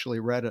probably actually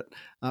read it.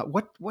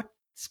 What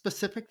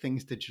specific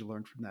things did you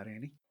learn from that,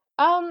 Annie?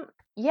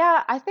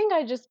 Yeah, I think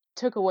I just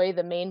took away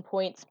the main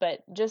points,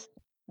 but just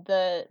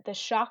the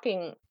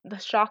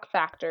shock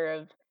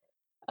factor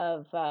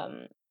of,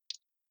 um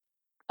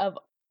of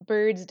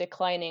birds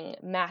declining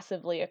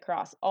massively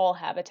across all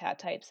habitat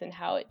types, and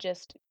how it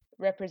just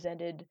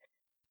represented,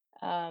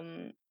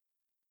 um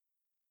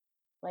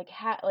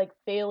like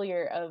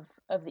failure of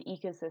the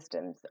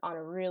ecosystems on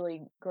a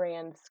really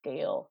grand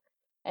scale.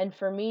 And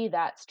for me,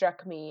 that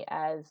struck me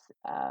as,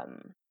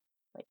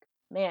 like,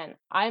 man,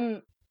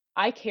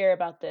 I care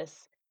about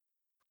this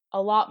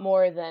a lot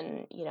more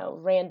than,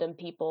 random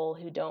people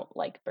who don't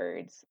like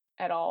birds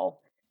at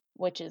all,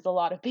 which is a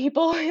lot of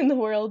people in the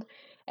world.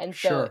 And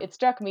so Sure. it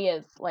struck me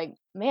as like,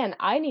 man,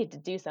 I need to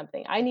do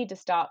something. I need to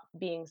stop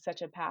being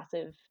such a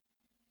passive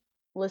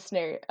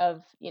listener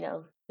of,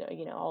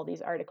 all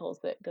these articles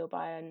that go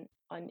by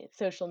on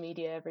social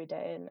media every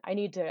day, and I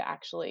need to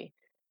actually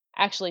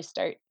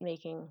start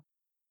making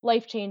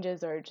life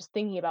changes, or just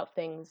thinking about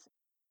things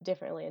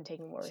differently and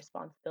taking more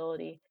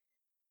responsibility.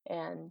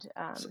 And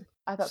So,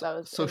 I thought so, that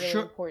was so a really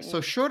short, important.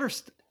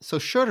 so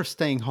short of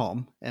staying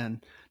home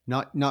and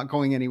not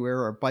going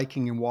anywhere or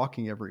biking and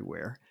walking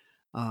everywhere.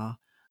 Uh,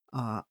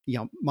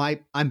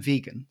 I'm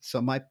vegan,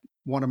 so my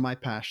one of my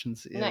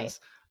passions Nice.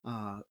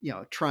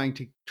 is trying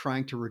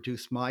to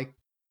reduce my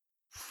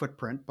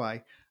footprint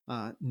by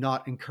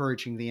not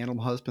encouraging the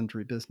animal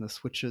husbandry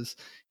business, which is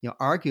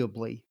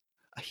arguably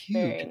a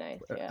Very huge. nice,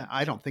 yeah.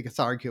 I don't think it's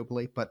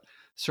arguably, but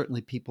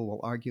certainly people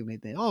will argue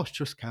maybe, oh, it's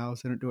just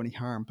cows, they don't do any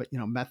harm. But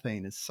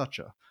methane is such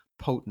a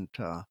potent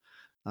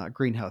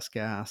greenhouse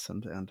gas,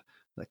 and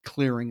the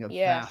clearing of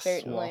Yeah,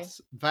 certainly.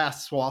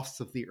 vast swaths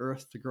of the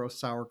earth to grow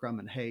sorghum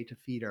and hay to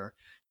feed our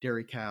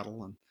dairy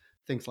cattle and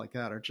things like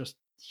that are just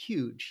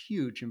huge,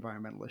 huge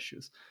environmental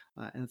issues.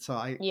 And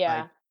so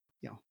Yeah.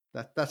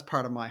 that's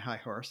part of my high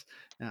horse.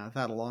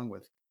 That along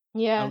with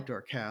Yeah.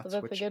 Well,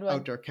 that's a good one.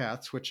 outdoor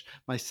cats, which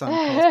my son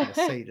calls me a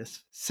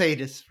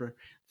sadist for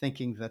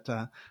thinking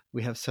that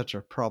we have such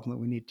a problem that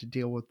we need to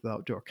deal with the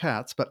outdoor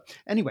cats. But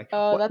anyway,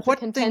 Oh, that's a what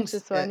things?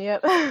 contentious one.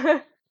 Yep.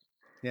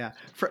 Yeah,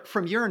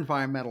 from your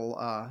environmental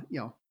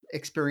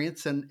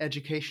experience and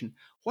education,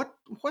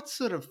 what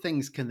sort of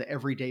things can the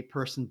everyday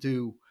person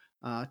do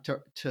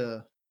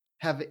to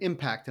have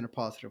impact in a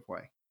positive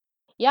way?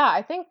 Yeah,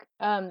 I think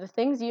the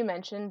things you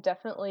mentioned,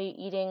 definitely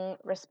eating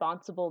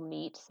responsible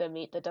meat, so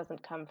meat that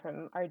doesn't come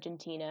from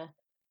Argentina.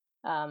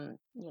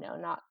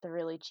 Not the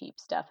really cheap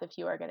stuff if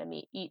you are going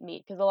to eat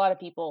meat, because a lot of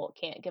people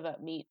can't give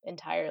up meat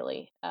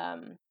entirely.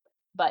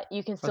 But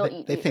you can Well, still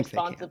eat they meat think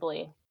they can.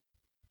 responsibly.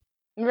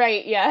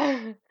 Right,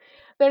 yeah.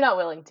 They're not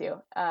willing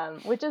to,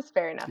 which is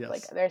fair enough.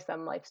 Like Yes, there's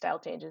some lifestyle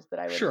changes that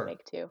I wouldn't sure,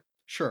 make too.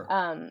 sure.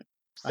 Um,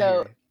 I hear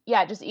so you.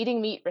 yeah, just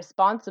eating meat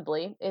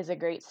responsibly is a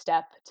great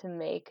step to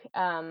make.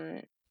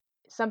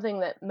 Something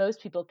that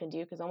most people can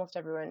do, because almost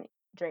everyone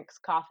drinks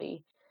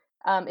coffee,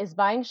 is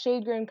buying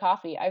shade grown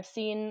coffee.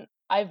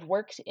 I've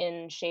worked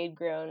in shade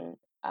grown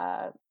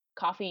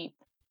coffee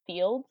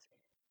fields,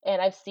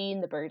 and I've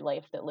seen the bird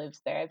life that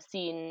lives there. I've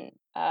seen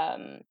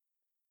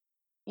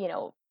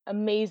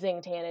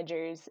amazing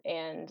tanagers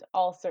and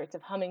all sorts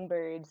of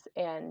hummingbirds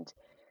and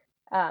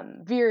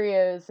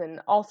vireos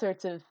and all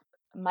sorts of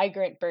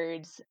migrant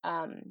birds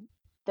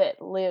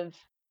that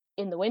live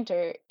in the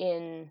winter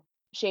in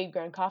shade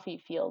grown coffee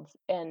fields.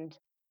 And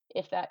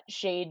if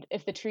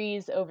the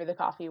trees over the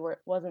coffee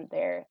wasn't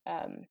there,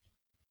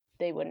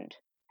 they wouldn't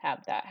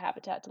have that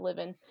habitat to live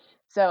in.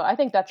 So I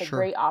think that's a Sure.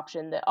 great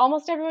option that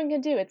almost everyone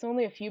can do. It's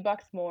only a few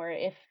bucks more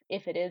if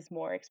it is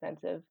more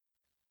expensive.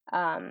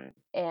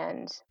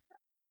 And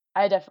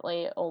I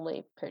definitely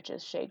only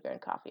purchase shade grown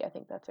coffee. I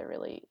think that's a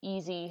really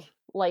easy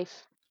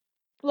life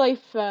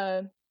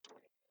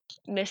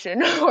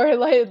mission or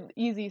like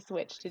easy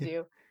switch to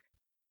do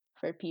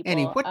for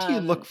Annie, people. what do you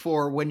look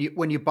for when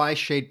you buy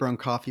shade grown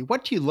coffee?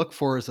 What do you look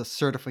for as a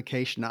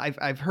certification?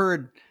 I've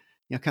heard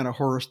kind of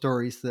horror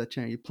stories that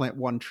you plant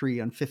one tree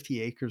on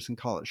 50 acres and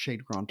call it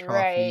shade grown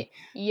Right. coffee.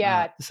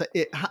 Yeah,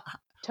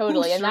 Who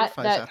totally. And that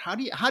certifies that that? How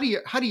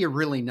do you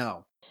really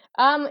know?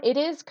 it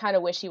is kind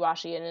of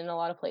wishy-washy, and in a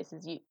lot of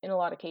places you in a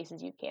lot of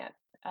cases you can't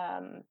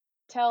um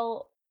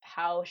tell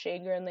how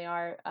shade grown they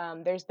are.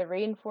 There's the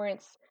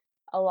Rainforest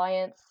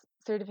Alliance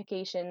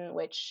certification,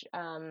 which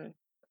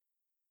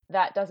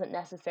that doesn't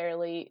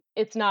necessarily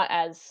it's not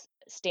as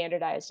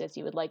standardized as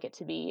you would like it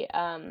to be.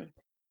 And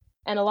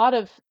a lot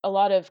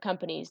of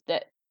companies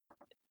that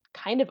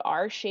kind of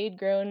are shade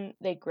grown,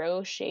 they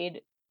grow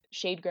shade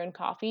grown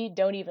coffee,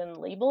 don't even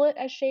label it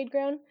as shade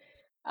grown.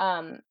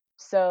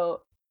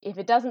 So if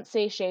it doesn't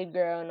say shade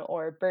grown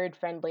or bird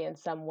friendly in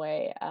some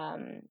way,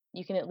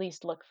 you can at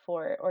least look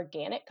for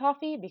organic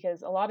coffee,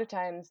 because a lot of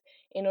times,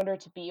 in order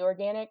to be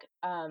organic,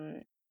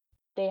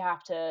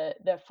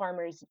 the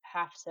farmers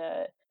have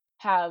to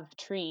have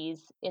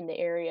trees in the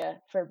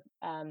area for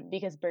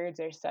because birds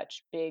are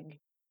such big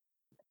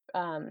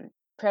um,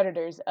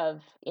 predators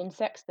of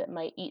insects that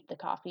might eat the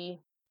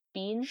coffee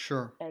beans.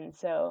 Sure. And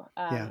so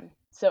Yeah.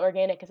 so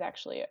organic is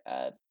actually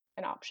an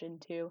option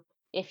too,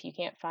 if you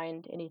can't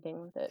find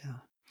anything that Yeah.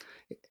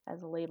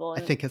 has a label. I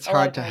And think it's a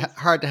lot of times,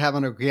 hard to have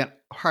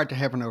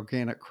an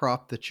organic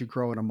crop that you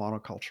grow in a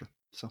monoculture.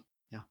 So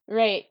yeah.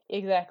 right,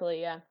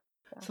 exactly, yeah.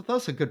 So So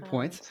those are good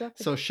points. so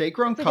So shade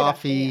grown that's a good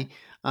option, yeah. coffee,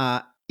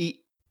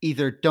 eat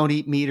either don't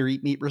eat meat or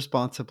eat meat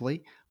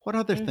responsibly. What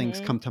other things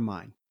Mhm. come to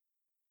mind?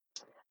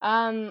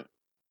 um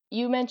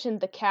You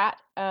mentioned the cat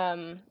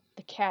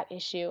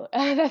issue.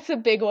 That's a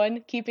big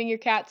one, keeping your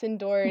cats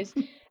indoors.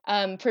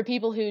 For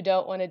people who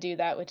don't want to do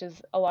that, which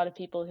is a lot of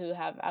people who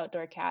have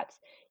outdoor cats,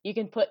 you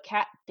can put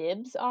cat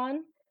bibs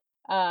on,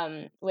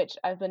 which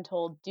I've been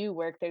told do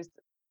work. There's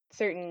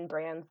certain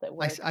brands that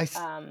I, s- work. I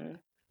s-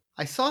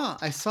 I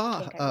I saw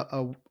think I,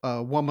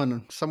 a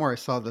woman somewhere. I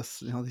saw this,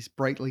 these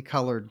brightly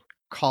colored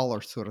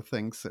collar sort of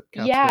things that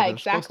cats wear yeah, that are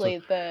supposed to exactly.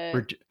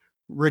 The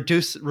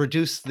redu-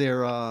 reduce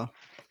their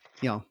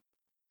you know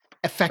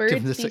Birds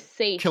effectiveness Be at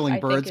Safe, killing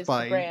I think, birds is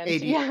the by brand.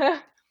 80.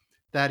 Yeah.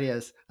 That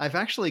is, I've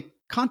actually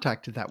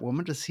contacted that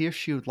woman to see if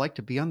she would like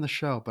to be on the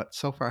show, but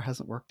so far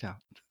hasn't worked out.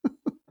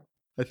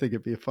 I think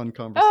it'd be a fun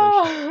conversation.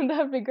 Oh,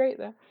 that'd be great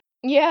though.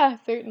 Yeah,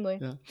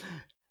 certainly. Yeah,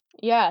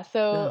 Yeah,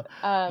 yeah.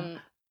 so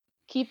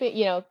keep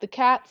it, the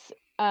cats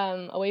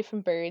away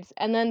from birds,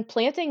 and then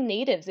planting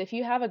natives. If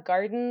you have a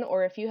garden,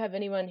 or if you have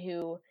anyone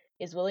who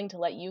is willing to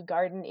let you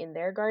garden in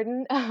their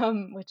garden,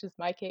 which is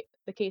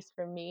the case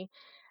for me,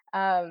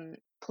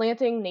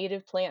 planting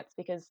native plants,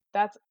 because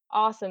that's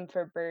awesome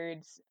for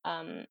birds,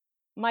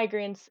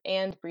 migrants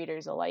and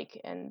breeders alike.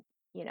 And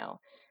you know,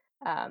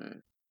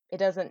 um, it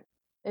doesn't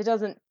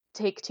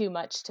take too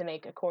much to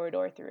make a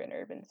corridor through an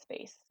urban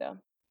space. So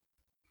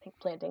I think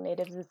planting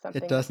natives is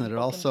It something that doesn't. It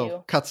people can also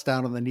do. cuts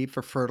down on the need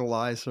for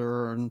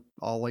fertilizer and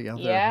all the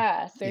other,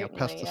 Yeah,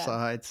 certainly, yeah.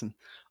 pesticides and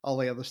all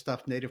the other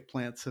stuff. Native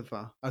plants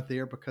are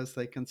there because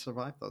they can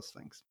survive those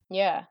things.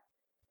 Yeah.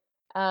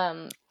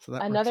 Um, So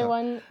that works Another out.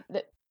 one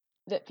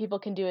that people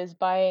can do is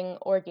buying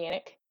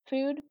organic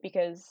food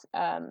because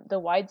the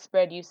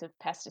widespread use of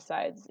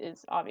pesticides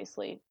is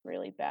obviously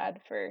really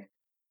bad for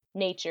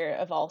nature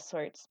of all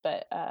sorts,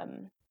 but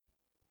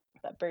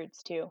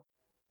birds too.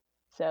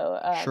 So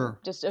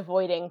Sure. just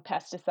avoiding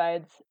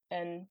pesticides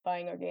and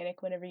buying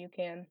organic whenever you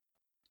can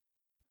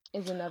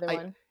is another I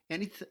one.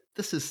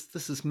 this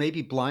is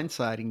maybe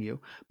blindsiding you,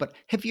 but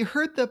have you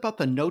heard about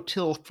the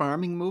no-till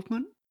farming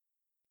movement?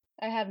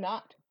 I have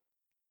not.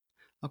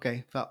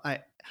 Okay, well,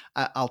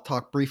 I'll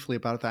talk briefly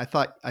about it. I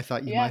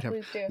thought you Yeah, might have.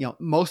 please do.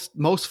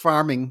 Most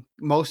farming,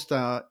 most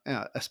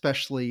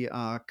especially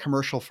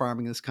commercial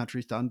farming in this country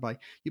is done by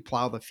you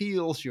plow the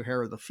fields, you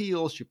harrow the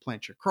fields, you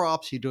plant your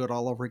crops, you do it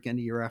all over again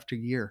year after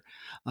year.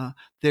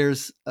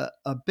 There's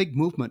a big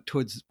movement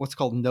towards what's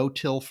called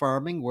no-till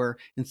farming, where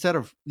instead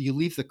of you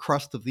leave the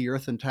crust of the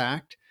earth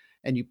intact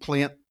and you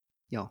plant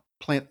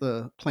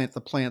the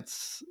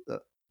plants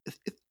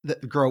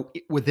that grow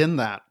within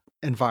that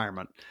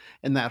environment,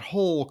 and that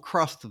whole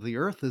crust of the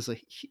earth is a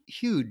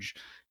huge,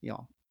 you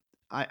know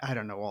I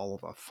don't know all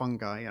of the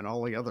fungi and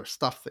all the other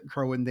stuff that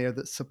grow in there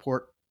that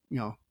support, you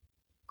know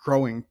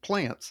growing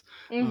plants.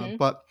 Mhm.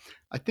 But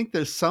I think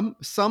there's some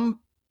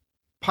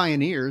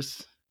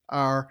pioneers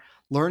are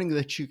learning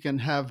that you can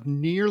have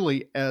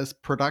nearly as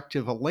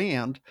productive a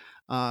land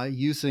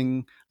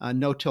using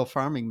no-till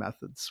farming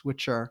methods,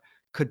 which are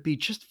could be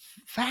just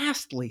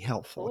vastly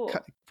helpful.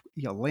 Cool.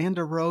 Land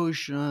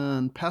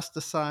erosion,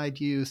 pesticide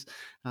use,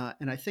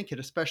 and I think it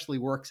especially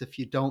works if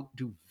you don't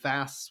do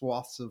vast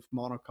swaths of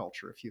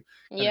monoculture. If you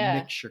kind of Yeah.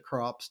 mix your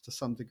crops to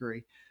some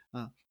degree,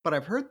 but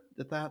I've heard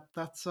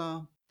that's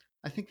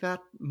I think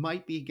that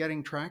might be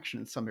getting traction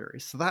in some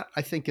areas. So that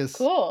I think is,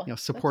 Cool.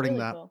 That's supporting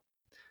really that cool.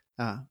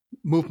 uh,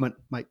 movement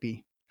might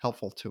be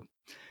helpful too.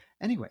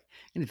 Anyway,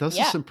 and those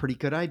are Yeah. some pretty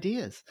good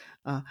ideas.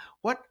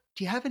 What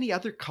do you have any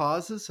other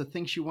causes or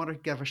things you want to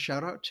give a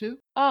shout out to?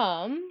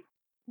 Um,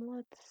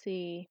 let's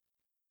see.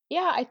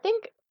 Yeah, I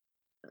think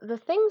the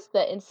things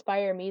that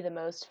inspire me the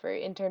most for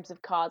in terms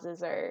of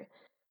causes are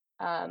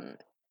um,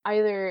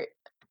 either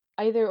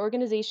either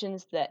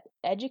organizations that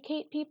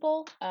educate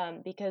people,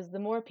 because the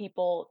more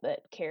people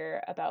that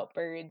care about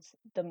birds,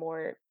 the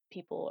more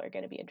people are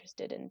going to be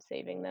interested in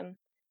saving them.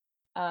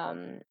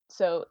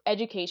 So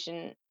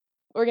education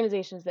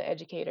organizations that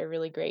educate are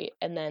really great,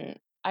 and then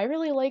I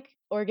really like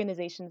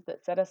organizations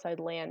that set aside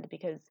land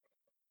because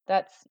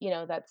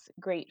that's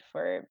great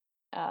for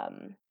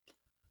um,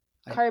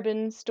 I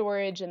carbon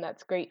storage, and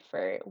that's great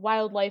for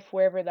wildlife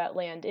wherever that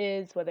land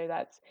is, whether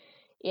that's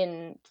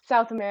in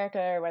South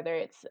America or whether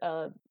it's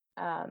a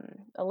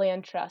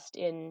land trust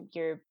in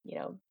your,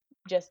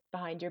 just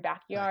behind your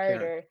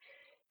backyard backyard. or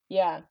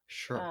yeah.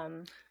 Sure.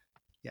 Um,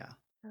 Yeah.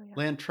 oh yeah.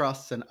 Land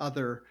trusts and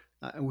other,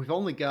 and we've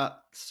only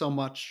got so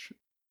much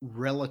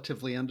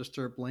relatively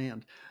undisturbed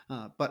land.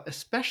 But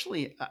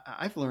especially,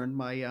 I've learned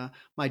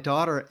my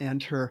daughter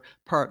and her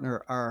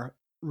partner are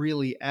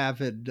really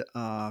avid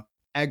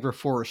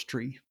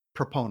agroforestry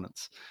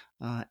proponents.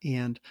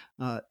 And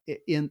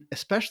in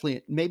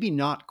especially maybe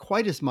not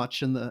quite as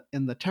much in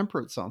the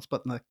temperate zones,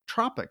 but in the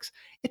tropics,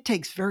 it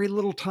takes very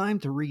little time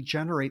to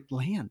regenerate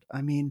land.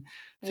 I mean,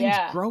 things Yeah.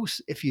 grow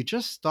if you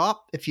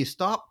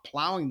stop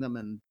plowing them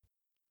and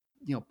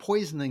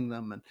poisoning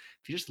them, and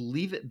if you just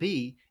leave it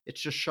be,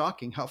 it's just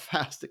shocking how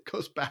fast it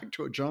goes back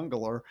to a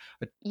jungle or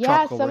a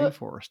Yeah, tropical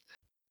rainforest.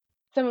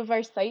 some of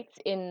our sites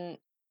in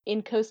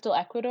coastal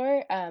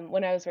Ecuador,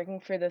 when I was working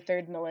for the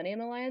Third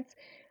Millennium Alliance,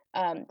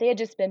 they had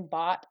just been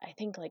bought, I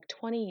think, like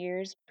 20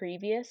 years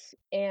previous,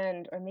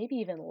 and or maybe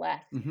even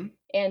less, Hmm.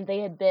 and they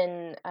had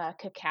been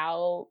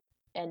cacao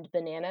and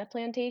banana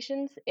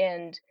plantations,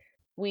 and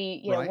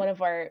Right. one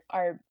of our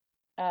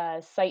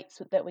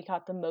sites that we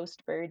caught the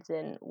most birds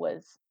in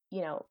was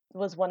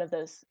one of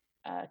those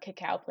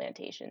cacao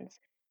plantations,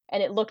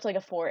 and it looked like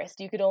a forest.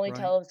 You could only Right.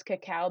 tell it was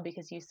cacao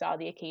because you saw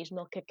the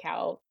occasional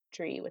cacao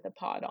tree with a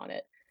pod on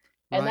it.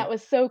 And that Right.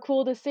 was so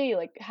cool to see,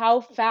 like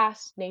how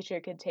fast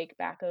nature could take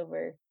back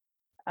over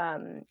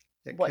um,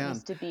 It what can.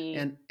 used to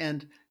be And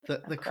a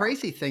the crop.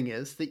 crazy thing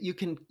is that you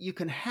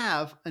can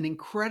have an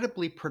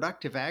incredibly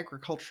productive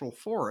agricultural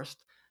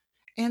forest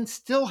and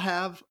still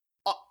have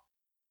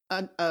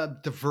a, a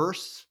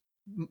diverse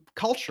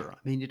culture. I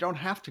mean, you don't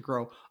have to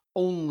grow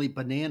only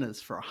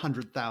bananas for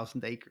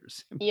 100,000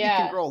 acres. You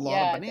can Yeah, grow a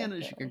lot of yeah,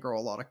 bananas, you can definitely. grow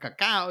a lot of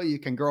cacao, you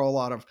can grow a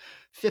lot of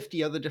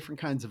 50 other different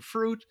kinds of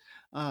fruit,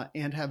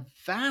 and have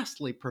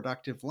vastly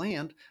productive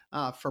land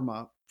from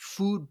a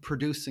food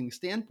producing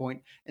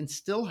standpoint, and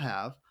still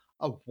have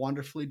a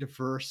wonderfully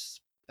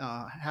diverse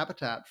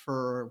habitat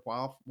for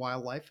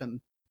wildlife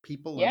and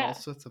people and all Yeah,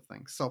 sorts of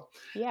things. So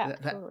yeah,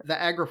 that totally. the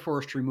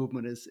agroforestry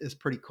movement is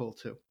pretty cool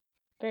too.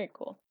 Very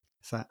cool.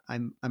 So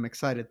I'm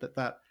excited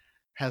that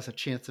has a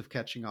chance of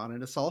catching on,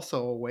 and it's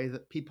also a way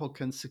that people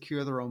can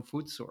secure their own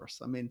food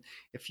source. I mean,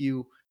 if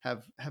you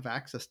have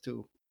access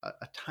to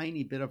a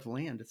tiny bit of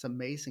land, it's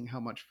amazing how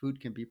much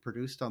food can be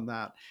produced on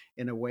that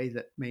in a way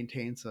that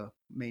maintains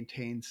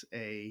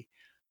a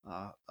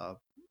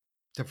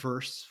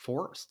diverse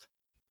forest.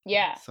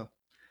 Yeah. So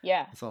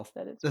Yeah. it's all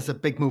That is there's a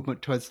really big cool.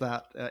 movement towards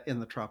that in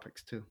the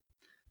tropics too.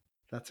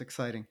 That's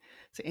exciting.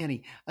 So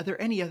Annie, are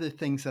there any other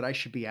things that I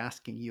should be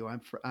asking you?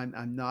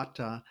 I'm not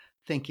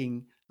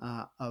thinking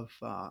of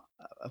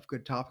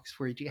good topics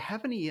for you. Do you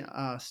have any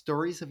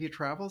stories of your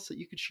travels that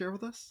you could share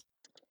with us?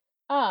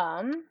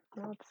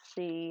 Let's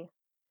see.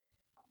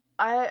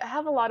 I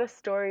have a lot of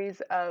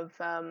stories of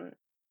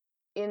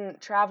in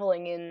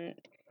traveling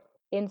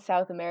in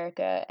South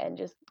America and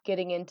just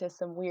getting into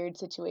some weird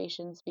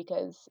situations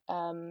because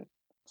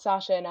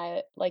Sasha and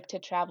I like to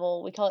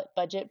travel. We call it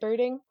budget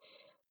birding,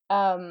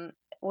 um,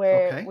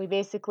 where Okay. we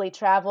basically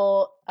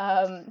travel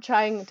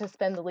trying to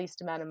spend the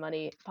least amount of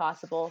money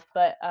possible,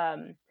 but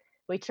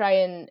we try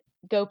and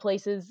go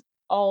places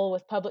all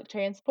with public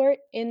transport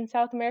in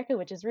South America,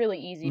 which is really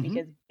easy Mm-hmm.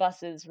 because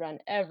buses run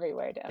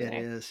everywhere down It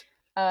there. is.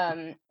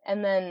 And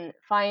then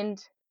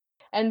find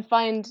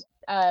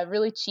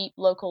really cheap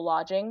local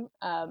lodging.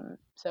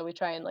 So we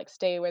try and like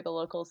stay where the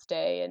locals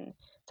stay, and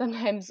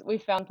sometimes we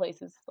found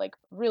places like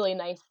really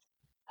nice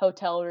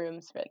hotel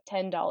rooms for like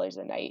 $10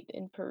 a night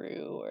in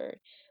Peru or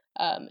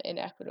in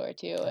Ecuador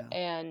too.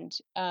 Yeah.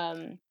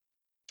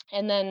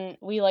 And then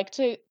we like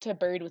to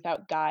bird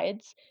without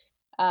guides,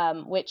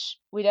 which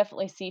we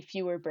definitely see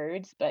fewer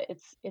birds, but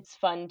it's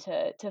fun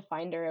to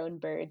find our own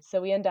birds.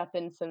 So we end up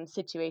in some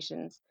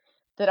situations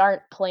that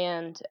aren't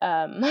planned,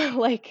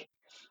 like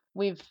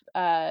we've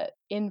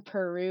in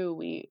Peru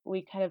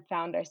we kind of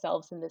found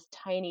ourselves in this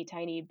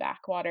tiny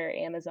backwater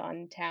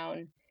Amazon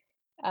town,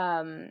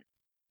 um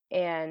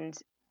and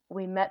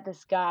we met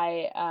this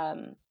guy,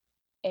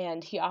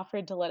 and he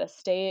offered to let us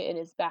stay in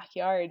his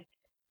backyard,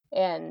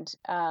 and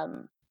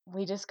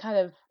we just kind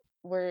of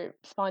were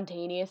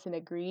spontaneous and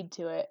agreed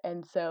to it,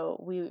 and so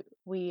we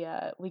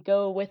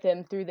go with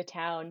him through the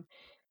town,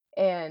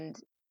 and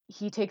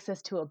he takes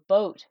us to a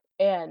boat,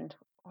 and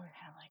we're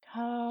kind of like,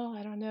 oh,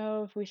 I don't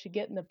know if we should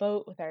get in the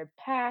boat with our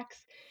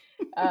packs,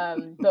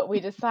 but we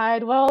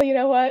decide, well, you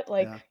know what,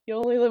 like, Yeah. you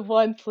only live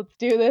once, let's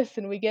do this,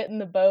 and we get in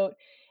the boat,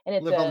 and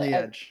it's Live on the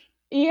edge.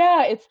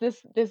 yeah, it's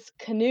this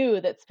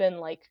canoe that's been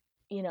like,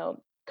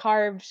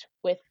 carved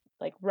with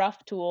like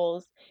rough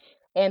tools,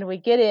 and we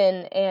get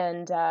in,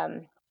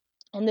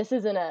 and this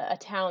is in a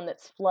town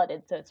that's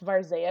flooded, so it's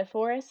Varzea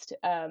forest.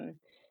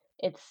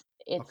 It's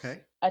Okay.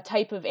 a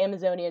type of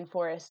Amazonian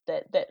forest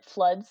that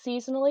floods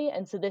seasonally,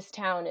 and so this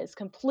town is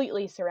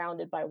completely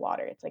surrounded by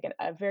water. It's like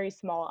a very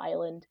small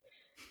island,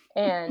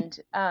 and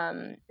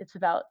it's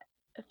about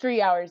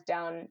 3 hours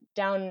down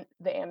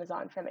the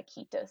Amazon from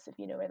Iquitos, if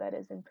you know where that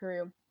is in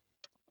Peru.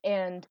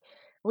 And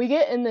we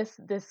get in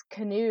this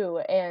canoe,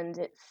 and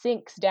it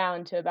sinks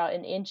down to about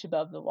an inch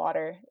above the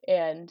water,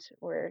 and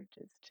we're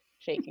just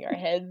shaking our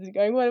heads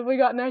going, what have we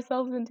gotten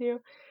ourselves into?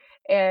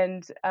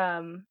 And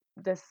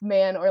this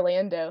man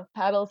Orlando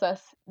paddles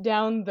us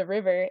down the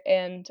river,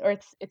 and or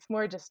it's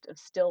more just of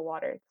still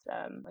water,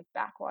 it's like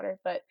backwater,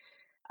 but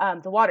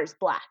the water's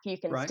black. You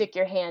can Right. stick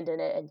your hand in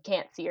it and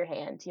can't see your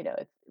hand.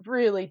 It's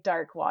really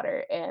dark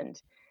water,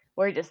 and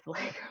we're just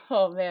like,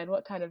 oh man,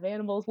 what kind of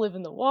animals live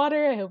in the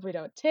water? I hope we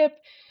don't tip.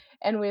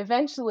 And we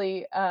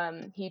eventually,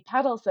 he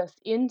paddles us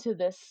into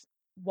this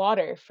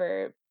water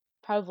for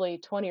probably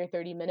 20 or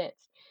 30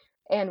 minutes.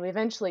 And we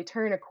eventually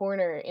turn a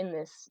corner in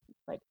this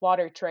like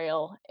water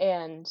trail,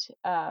 and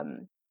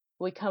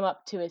we come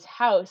up to his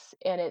house,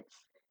 and it's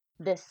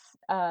this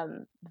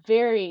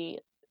very,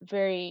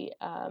 very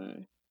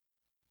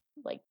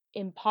like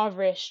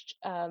impoverished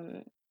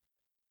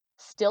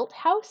stilt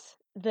house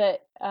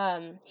that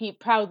he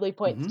proudly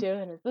points Mm-hmm. to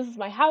and is, this is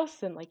my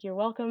house, and like, you're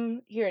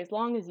welcome here as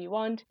long as you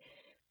want.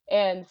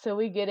 And so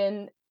we get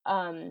in,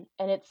 and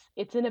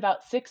it's in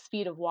about 6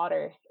 feet of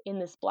water in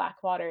this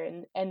black water,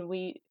 and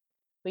we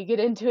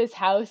get into his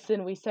house,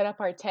 and we set up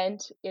our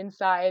tent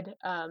inside,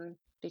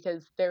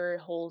 because there were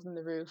holes in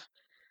the roof,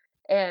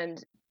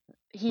 and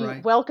he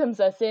Right. welcomes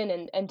us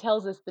in, and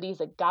tells us that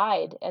he's a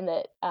guide, and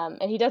that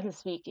and he doesn't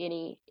speak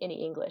any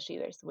English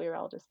either, so we were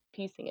all just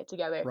piecing it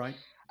together. Right.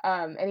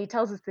 And he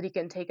tells us that he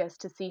can take us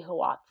to see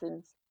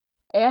Hoatzins.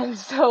 And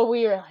so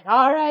we were like,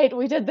 all right,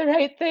 we did the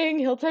right thing.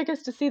 He'll take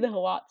us to see the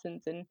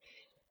Hoatzins.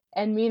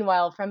 And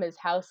meanwhile, from his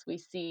house, we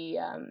see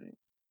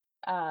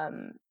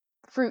um,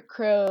 fruit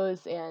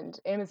crows and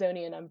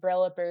Amazonian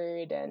umbrella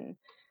bird and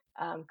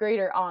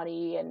greater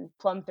Ani and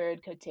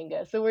plum-throated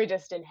cotinga. So we're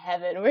just in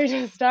heaven. We're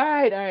just all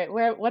right,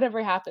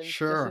 whatever happens, this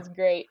is Sure.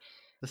 great.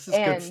 This is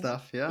good And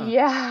stuff. Yeah.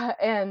 yeah,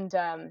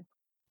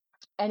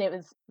 and it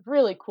was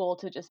really cool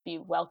to just be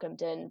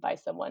welcomed in by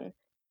someone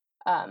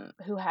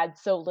who had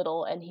so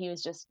little, and he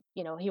was just,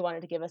 he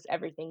wanted to give us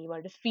everything. He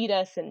wanted to feed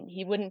us, and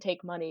he wouldn't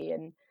take money,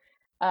 and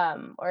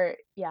or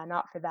yeah,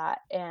 not for that,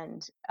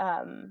 and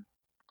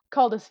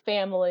called us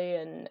family,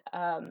 and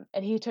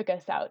he took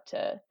us out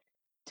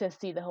to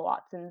see the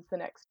Hoatzins the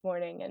next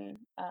morning and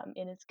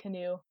in his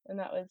canoe, and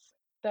that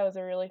was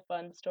a really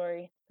fun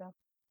story. So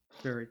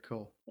Very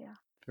cool. yeah.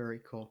 Very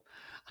cool.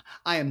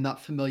 I am not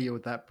familiar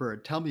with that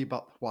bird. Tell me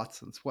about the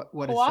Watsons.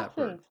 What is that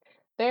bird? Hoatzins,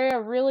 they're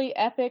a really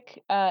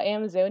epic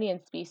Amazonian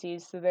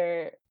species. So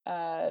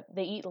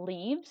they eat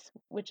leaves,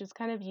 which is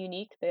kind of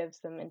unique. They have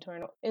some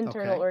internal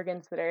Okay.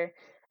 organs that are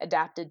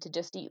adapted to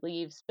just eat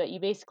leaves, but you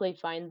basically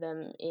find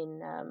them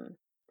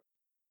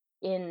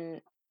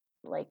in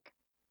like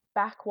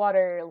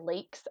backwater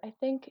lakes, I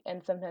think,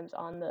 and sometimes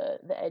on the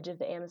edge of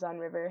the Amazon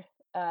River.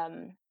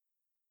 Um,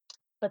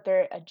 but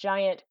they're a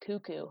giant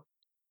cuckoo.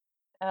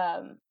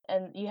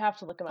 And you have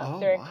to look them up. Oh,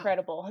 They're wow.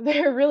 incredible.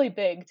 They're really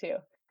big too.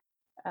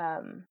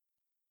 Um,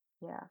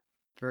 yeah,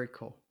 Very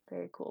cool.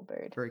 very cool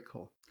bird. Very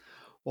cool.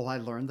 Well, I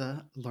learned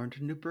a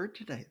new bird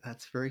today.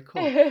 That's very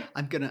cool.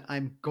 I'm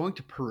going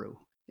to Peru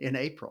in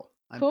April.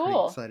 I'm pretty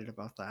Cool. excited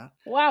about that.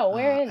 Wow,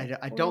 where in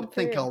I where in don't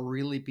think Peru? I'll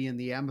really be in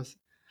the Amazon.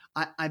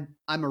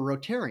 I'm a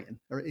Rotarian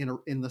or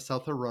in the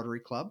Southern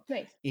Rotary Club,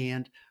 Nice.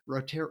 and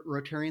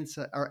Rotarians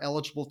are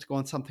eligible to go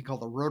on something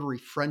called the Rotary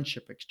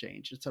Friendship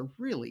Exchange. It's a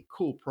really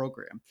cool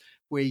program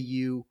where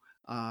you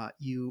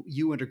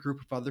and a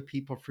group of other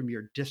people from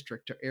your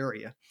district or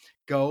area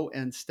go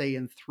and stay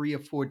in 3 or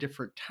 4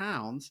 different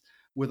towns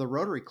with a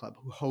Rotary Club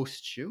who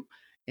hosts you,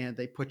 and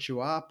they put you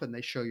up and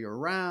they show you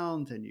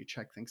around and you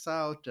check things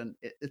out, and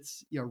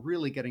it's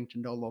really getting to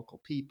know local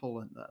people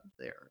and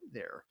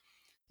their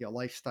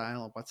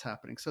lifestyle and what's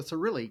happening. So it's a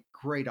really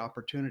great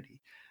opportunity.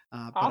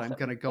 But I'm Awesome.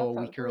 going to go That a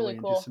sounds week really early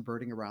and do cool. some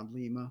birding around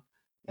Lima,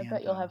 I bet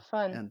and you'll have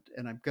fun.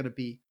 I'm going to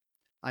be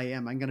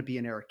I'm going to be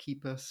in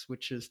Arequipas,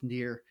 which is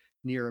near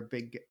a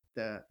big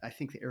I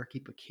think the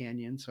Arequipa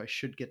Canyon, so I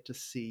should get to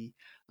see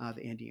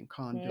the Andean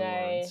condor,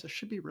 and so it Nice.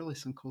 should be really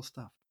some cool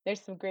stuff.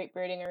 There's some great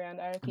birding around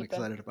I'm Arequipa.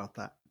 excited about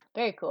that.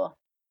 Very cool.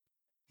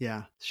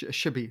 Yeah,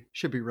 should be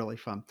really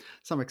fun.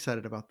 So I'm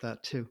excited about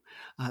that too.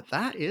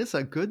 That is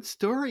a good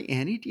story,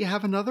 Annie. Do you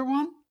have another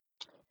one?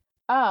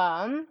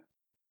 Um,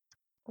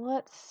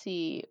 let's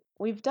see.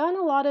 We've done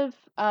a lot of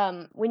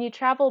when you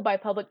travel by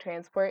public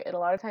transport, it a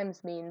lot of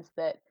times means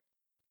that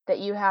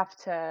you have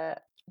to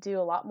do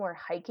a lot more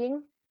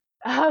hiking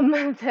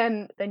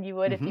than you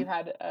would if Mm-hmm. you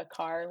had a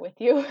car with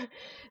you.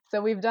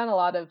 So we've done a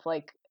lot of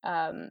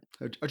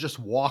Or just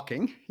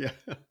walking. Yeah.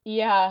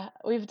 yeah,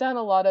 we've done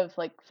a lot of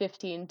like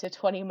 15 to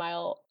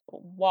 20-mile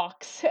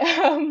walks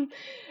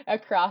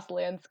across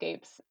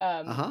landscapes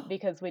Uh-huh.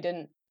 because we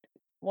didn't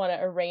want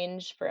to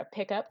arrange for a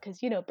pickup because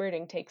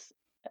birding takes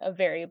a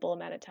variable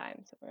amount of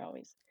time. So we're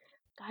always,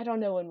 I don't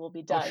know when we'll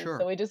be Oh, done. So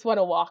sure. we just want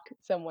to walk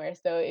somewhere.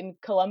 So in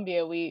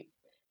Colombia, we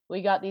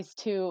got these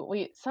two.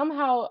 We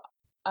somehow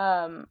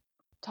um,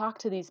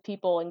 talked to these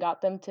people and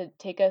got them to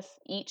take us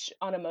each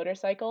on a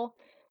motorcycle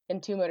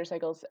and two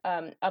motorcycles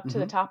up to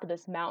the Mm-hmm. top of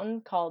this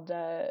mountain called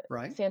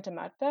Right. Santa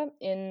Marta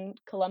in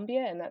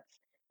Colombia, and that's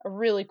a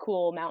really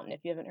cool mountain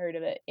if you haven't heard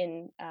of it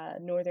in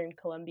northern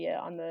Colombia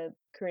on the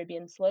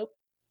Caribbean slope.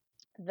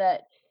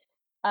 That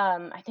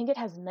I think it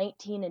has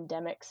 19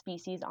 endemic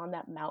species on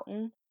that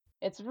mountain.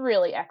 It's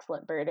really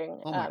excellent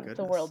birding. Oh my It's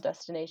a world goodness.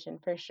 destination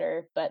for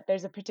sure, but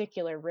there's a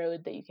particular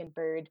road that you can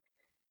bird.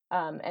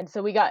 And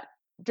so we got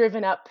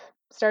driven up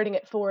starting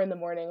at 4 in the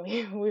morning.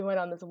 We went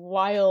on this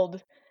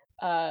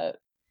uh,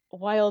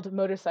 wild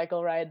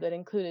motorcycle ride that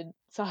included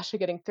Sasha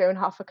getting thrown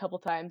off a couple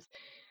times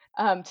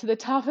to the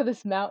top of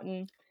this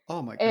mountain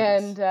Oh my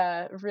and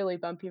goodness. really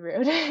bumpy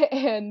road.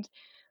 And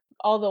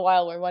all the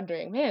while we're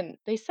wondering, man,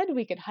 they said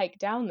we could hike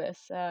down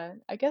this.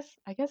 I guess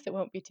it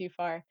won't be too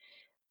far.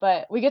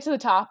 But we get to the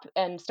top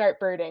and start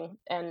birding,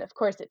 and of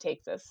course it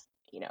takes us,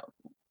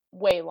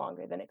 way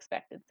longer than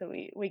expected. So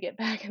we get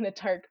back in the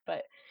dark,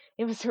 but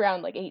it was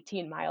around like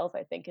 18 miles,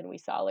 I think, and we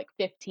saw like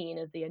 15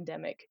 of the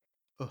endemic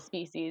Oh,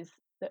 species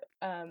oh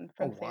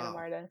from Santa wow.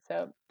 Marta.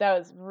 So that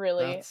was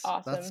really That's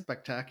awesome.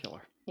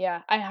 spectacular.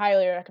 Yeah, I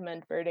highly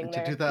recommend birding And to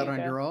there do if that you go. on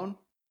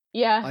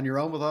Yeah, your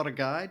own without a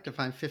guide, to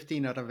find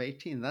 15 out of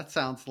 18, that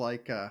sounds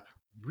like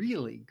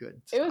really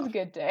good it was a stuff.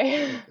 good day.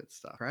 Really good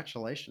stuff.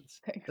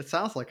 Congratulations. Thanks. It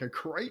sounds like a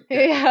great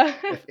day. Yeah.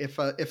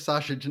 If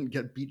Sasha didn't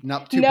get beaten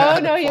up too No,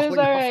 bad no, at he was falling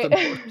all off right. the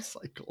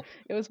motorcycle.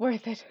 It was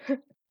worth it.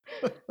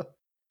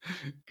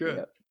 Good.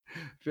 Yep.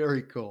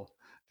 Very cool.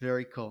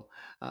 Very cool.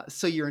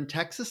 So you're in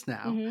Texas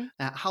now. hmm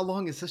How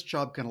long is this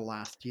job going to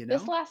last? Do you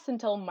This know? lasts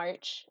until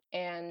March,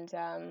 and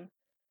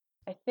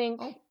I think,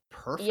 Oh,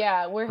 perfect.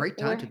 yeah, we're Great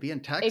time to we're be in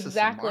Texas in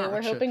exactly.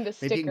 We're March. hoping to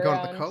Maybe you stick can go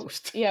to the around.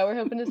 coast. Yeah, we're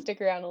hoping to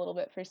stick around a little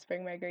bit for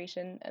spring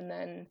migration, and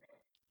then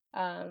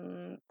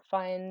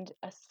find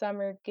a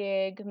summer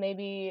gig.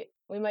 Maybe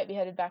we might be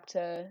headed back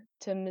to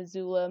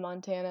Missoula,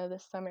 Montana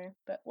this summer,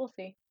 but we'll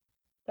see.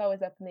 It's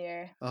always up in the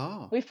air.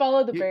 Oh, We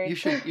follow the you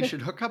birds.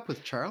 should hook up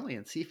with Charlie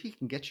and see if he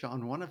can get you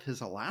on one of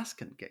his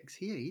Alaskan gigs.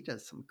 He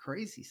does some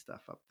crazy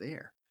stuff up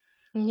there.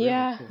 Really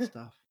Yeah, cool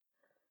stuff.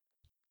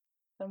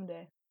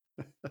 someday.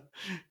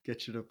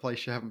 Get you to a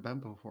place you haven't been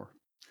before.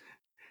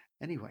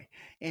 Anyway,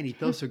 Annie,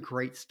 those are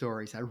great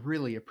stories. I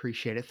really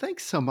appreciate it.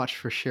 Thanks so much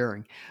for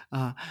sharing.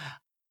 Uh,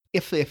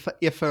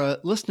 if a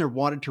listener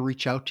wanted to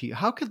reach out to you,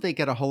 how could they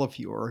get a hold of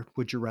you, or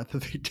would you rather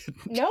they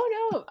didn't? No,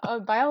 no,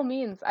 by all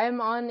means.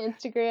 I'm on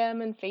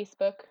Instagram and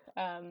Facebook.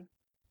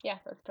 Yeah,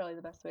 that's probably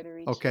the best way to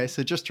reach Okay, me.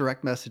 so just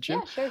direct message you.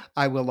 Yeah, sure.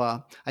 I will.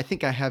 I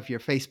think I have your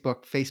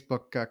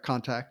Facebook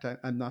contact.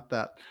 I'm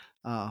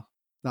uh,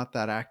 not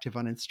that active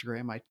on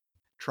Instagram. I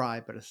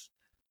try, but it's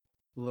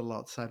a little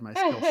outside my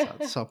skill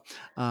set. So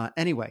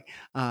anyway,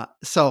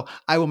 so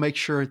I will make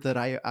sure that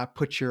I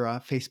put your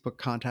Facebook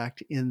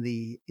contact in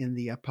the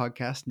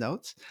podcast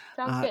notes.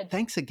 Sounds good.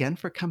 Thanks again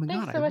for coming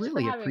on. Thanks I so much for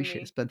really having appreciate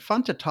it. It's me. been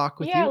fun to talk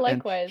with Yeah, you and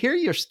likewise. hear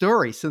your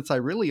story, since I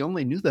really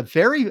only knew the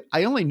very The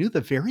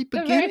very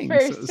beginning. So it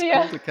first, was cool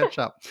yeah. to catch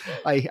up.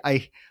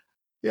 I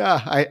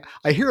yeah,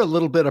 I hear a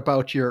little bit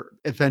about your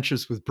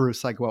adventures with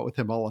Bruce. I go out with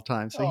him all the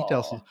time. So he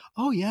tells me,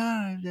 Oh, "Oh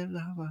yeah,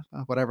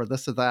 whatever,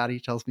 this or that." He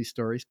tells me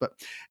stories. But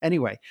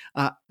anyway,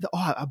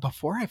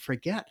 before I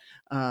forget,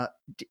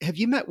 have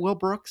you met Will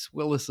Brooks?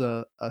 Will is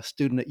a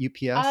student at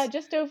UPS.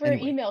 just over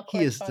Anyway, email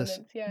correspondence,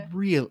 yeah.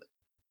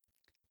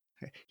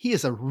 he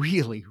is a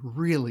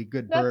really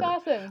good That's birder.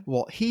 awesome.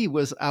 Well, he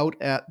was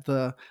out uh,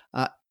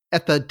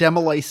 at the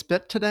Demolay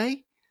Spit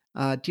today.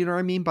 Do you know what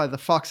I mean by the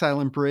Fox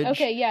Island Bridge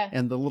Okay, yeah.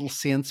 and the little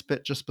sand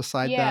spit just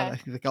beside that? Yeah. I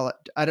think they call it.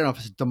 I don't know if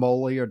it's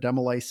Demolay or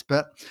Demolay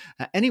Spit.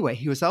 Anyway,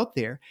 he was out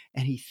there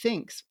and he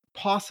thinks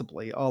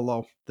possibly,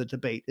 although the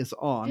debate is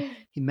on,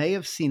 he may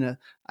have seen a.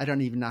 I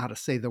don't even know how to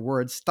say the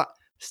word.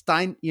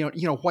 Stein,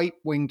 white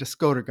winged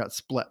Scoter got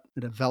split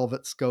into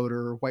velvet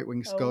Scoter, white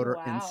winged Oh, Scoter,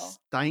 and wow.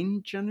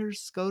 Steingender's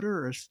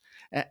Scoter.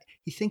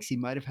 He thinks he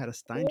might have had a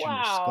Steingender's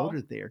Wow.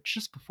 Scoter there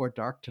just before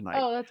dark tonight.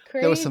 Oh, that's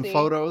There was some crazy.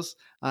 photos,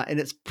 and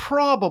it's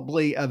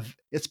probably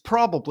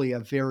a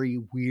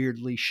very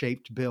weirdly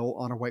shaped bill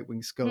on a white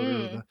winged Scoter.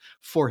 Hmm. The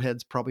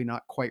forehead's probably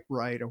not quite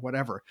right or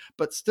whatever.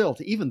 But still,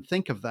 to even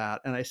think of that,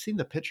 and I've seen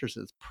the pictures,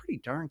 it's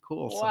pretty darn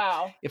cool. So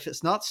Wow. if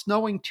it's not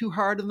snowing too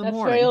hard in the That's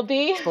where you'll morning,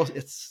 be?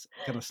 it's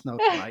gonna snow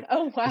tonight.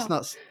 Oh, If it's wow.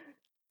 not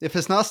if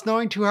it's not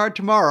snowing too hard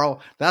tomorrow,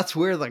 that's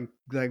where the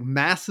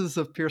masses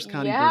of Pierce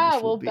County Yeah,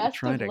 birders will well, be, best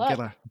trying of to get luck.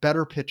 a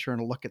better picture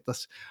and a look at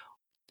this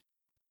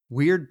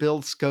weird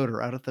billed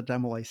Scoter out at the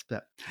Demolay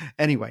Spit.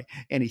 Anyway,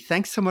 Annie,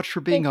 thanks so much for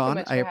being Thanks so on.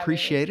 much I for having me.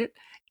 appreciate it.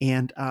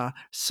 And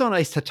so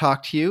nice to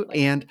talk to you.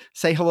 And Likewise.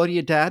 say hello to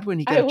your dad when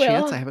you get I a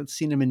chance. I will. haven't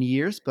seen him in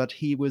years, but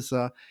he was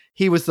the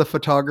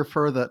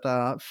photographer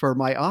that for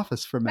my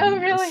office for many Oh,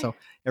 years. really? So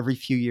every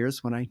few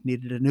years, when I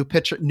needed a new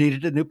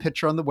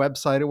picture on the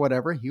website or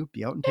whatever, he would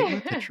be out and take my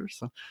pictures.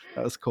 So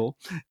that was cool.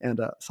 And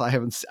so I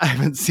haven't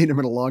seen him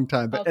in a long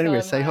time. But I'll tell anyway,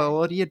 him say hi.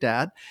 hello to your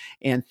dad,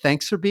 and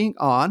thanks for being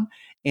on.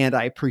 And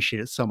I appreciate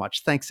it so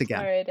much. Thanks All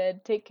again. right,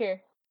 Ed. Take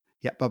care.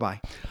 Yeah, bye bye.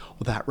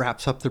 Well, that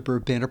wraps up the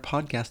Bird Banter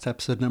podcast,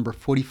 episode number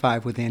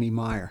 45 with Annie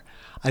Meyer.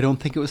 I don't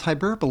think it was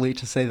hyperbole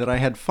to say that I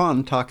had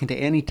fun talking to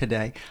Annie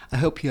today. I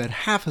hope you had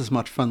half as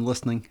much fun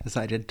listening as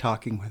I did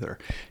talking with her.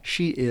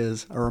 She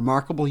is a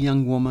remarkable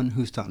young woman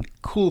who's done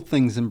cool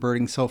things in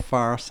birding so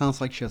far. Sounds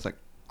like she has a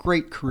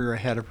great career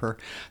ahead of her.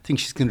 I think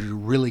she's going to do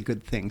really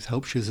good things. I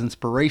hope she's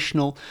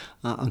inspirational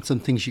on some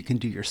things you can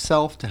do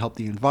yourself to help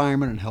the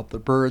environment and help the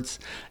birds.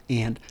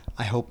 And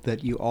I hope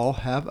that you all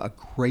have a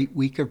great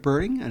week of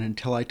birding. And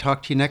until I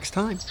talk to you next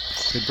time,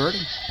 good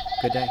birding.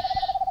 Good day.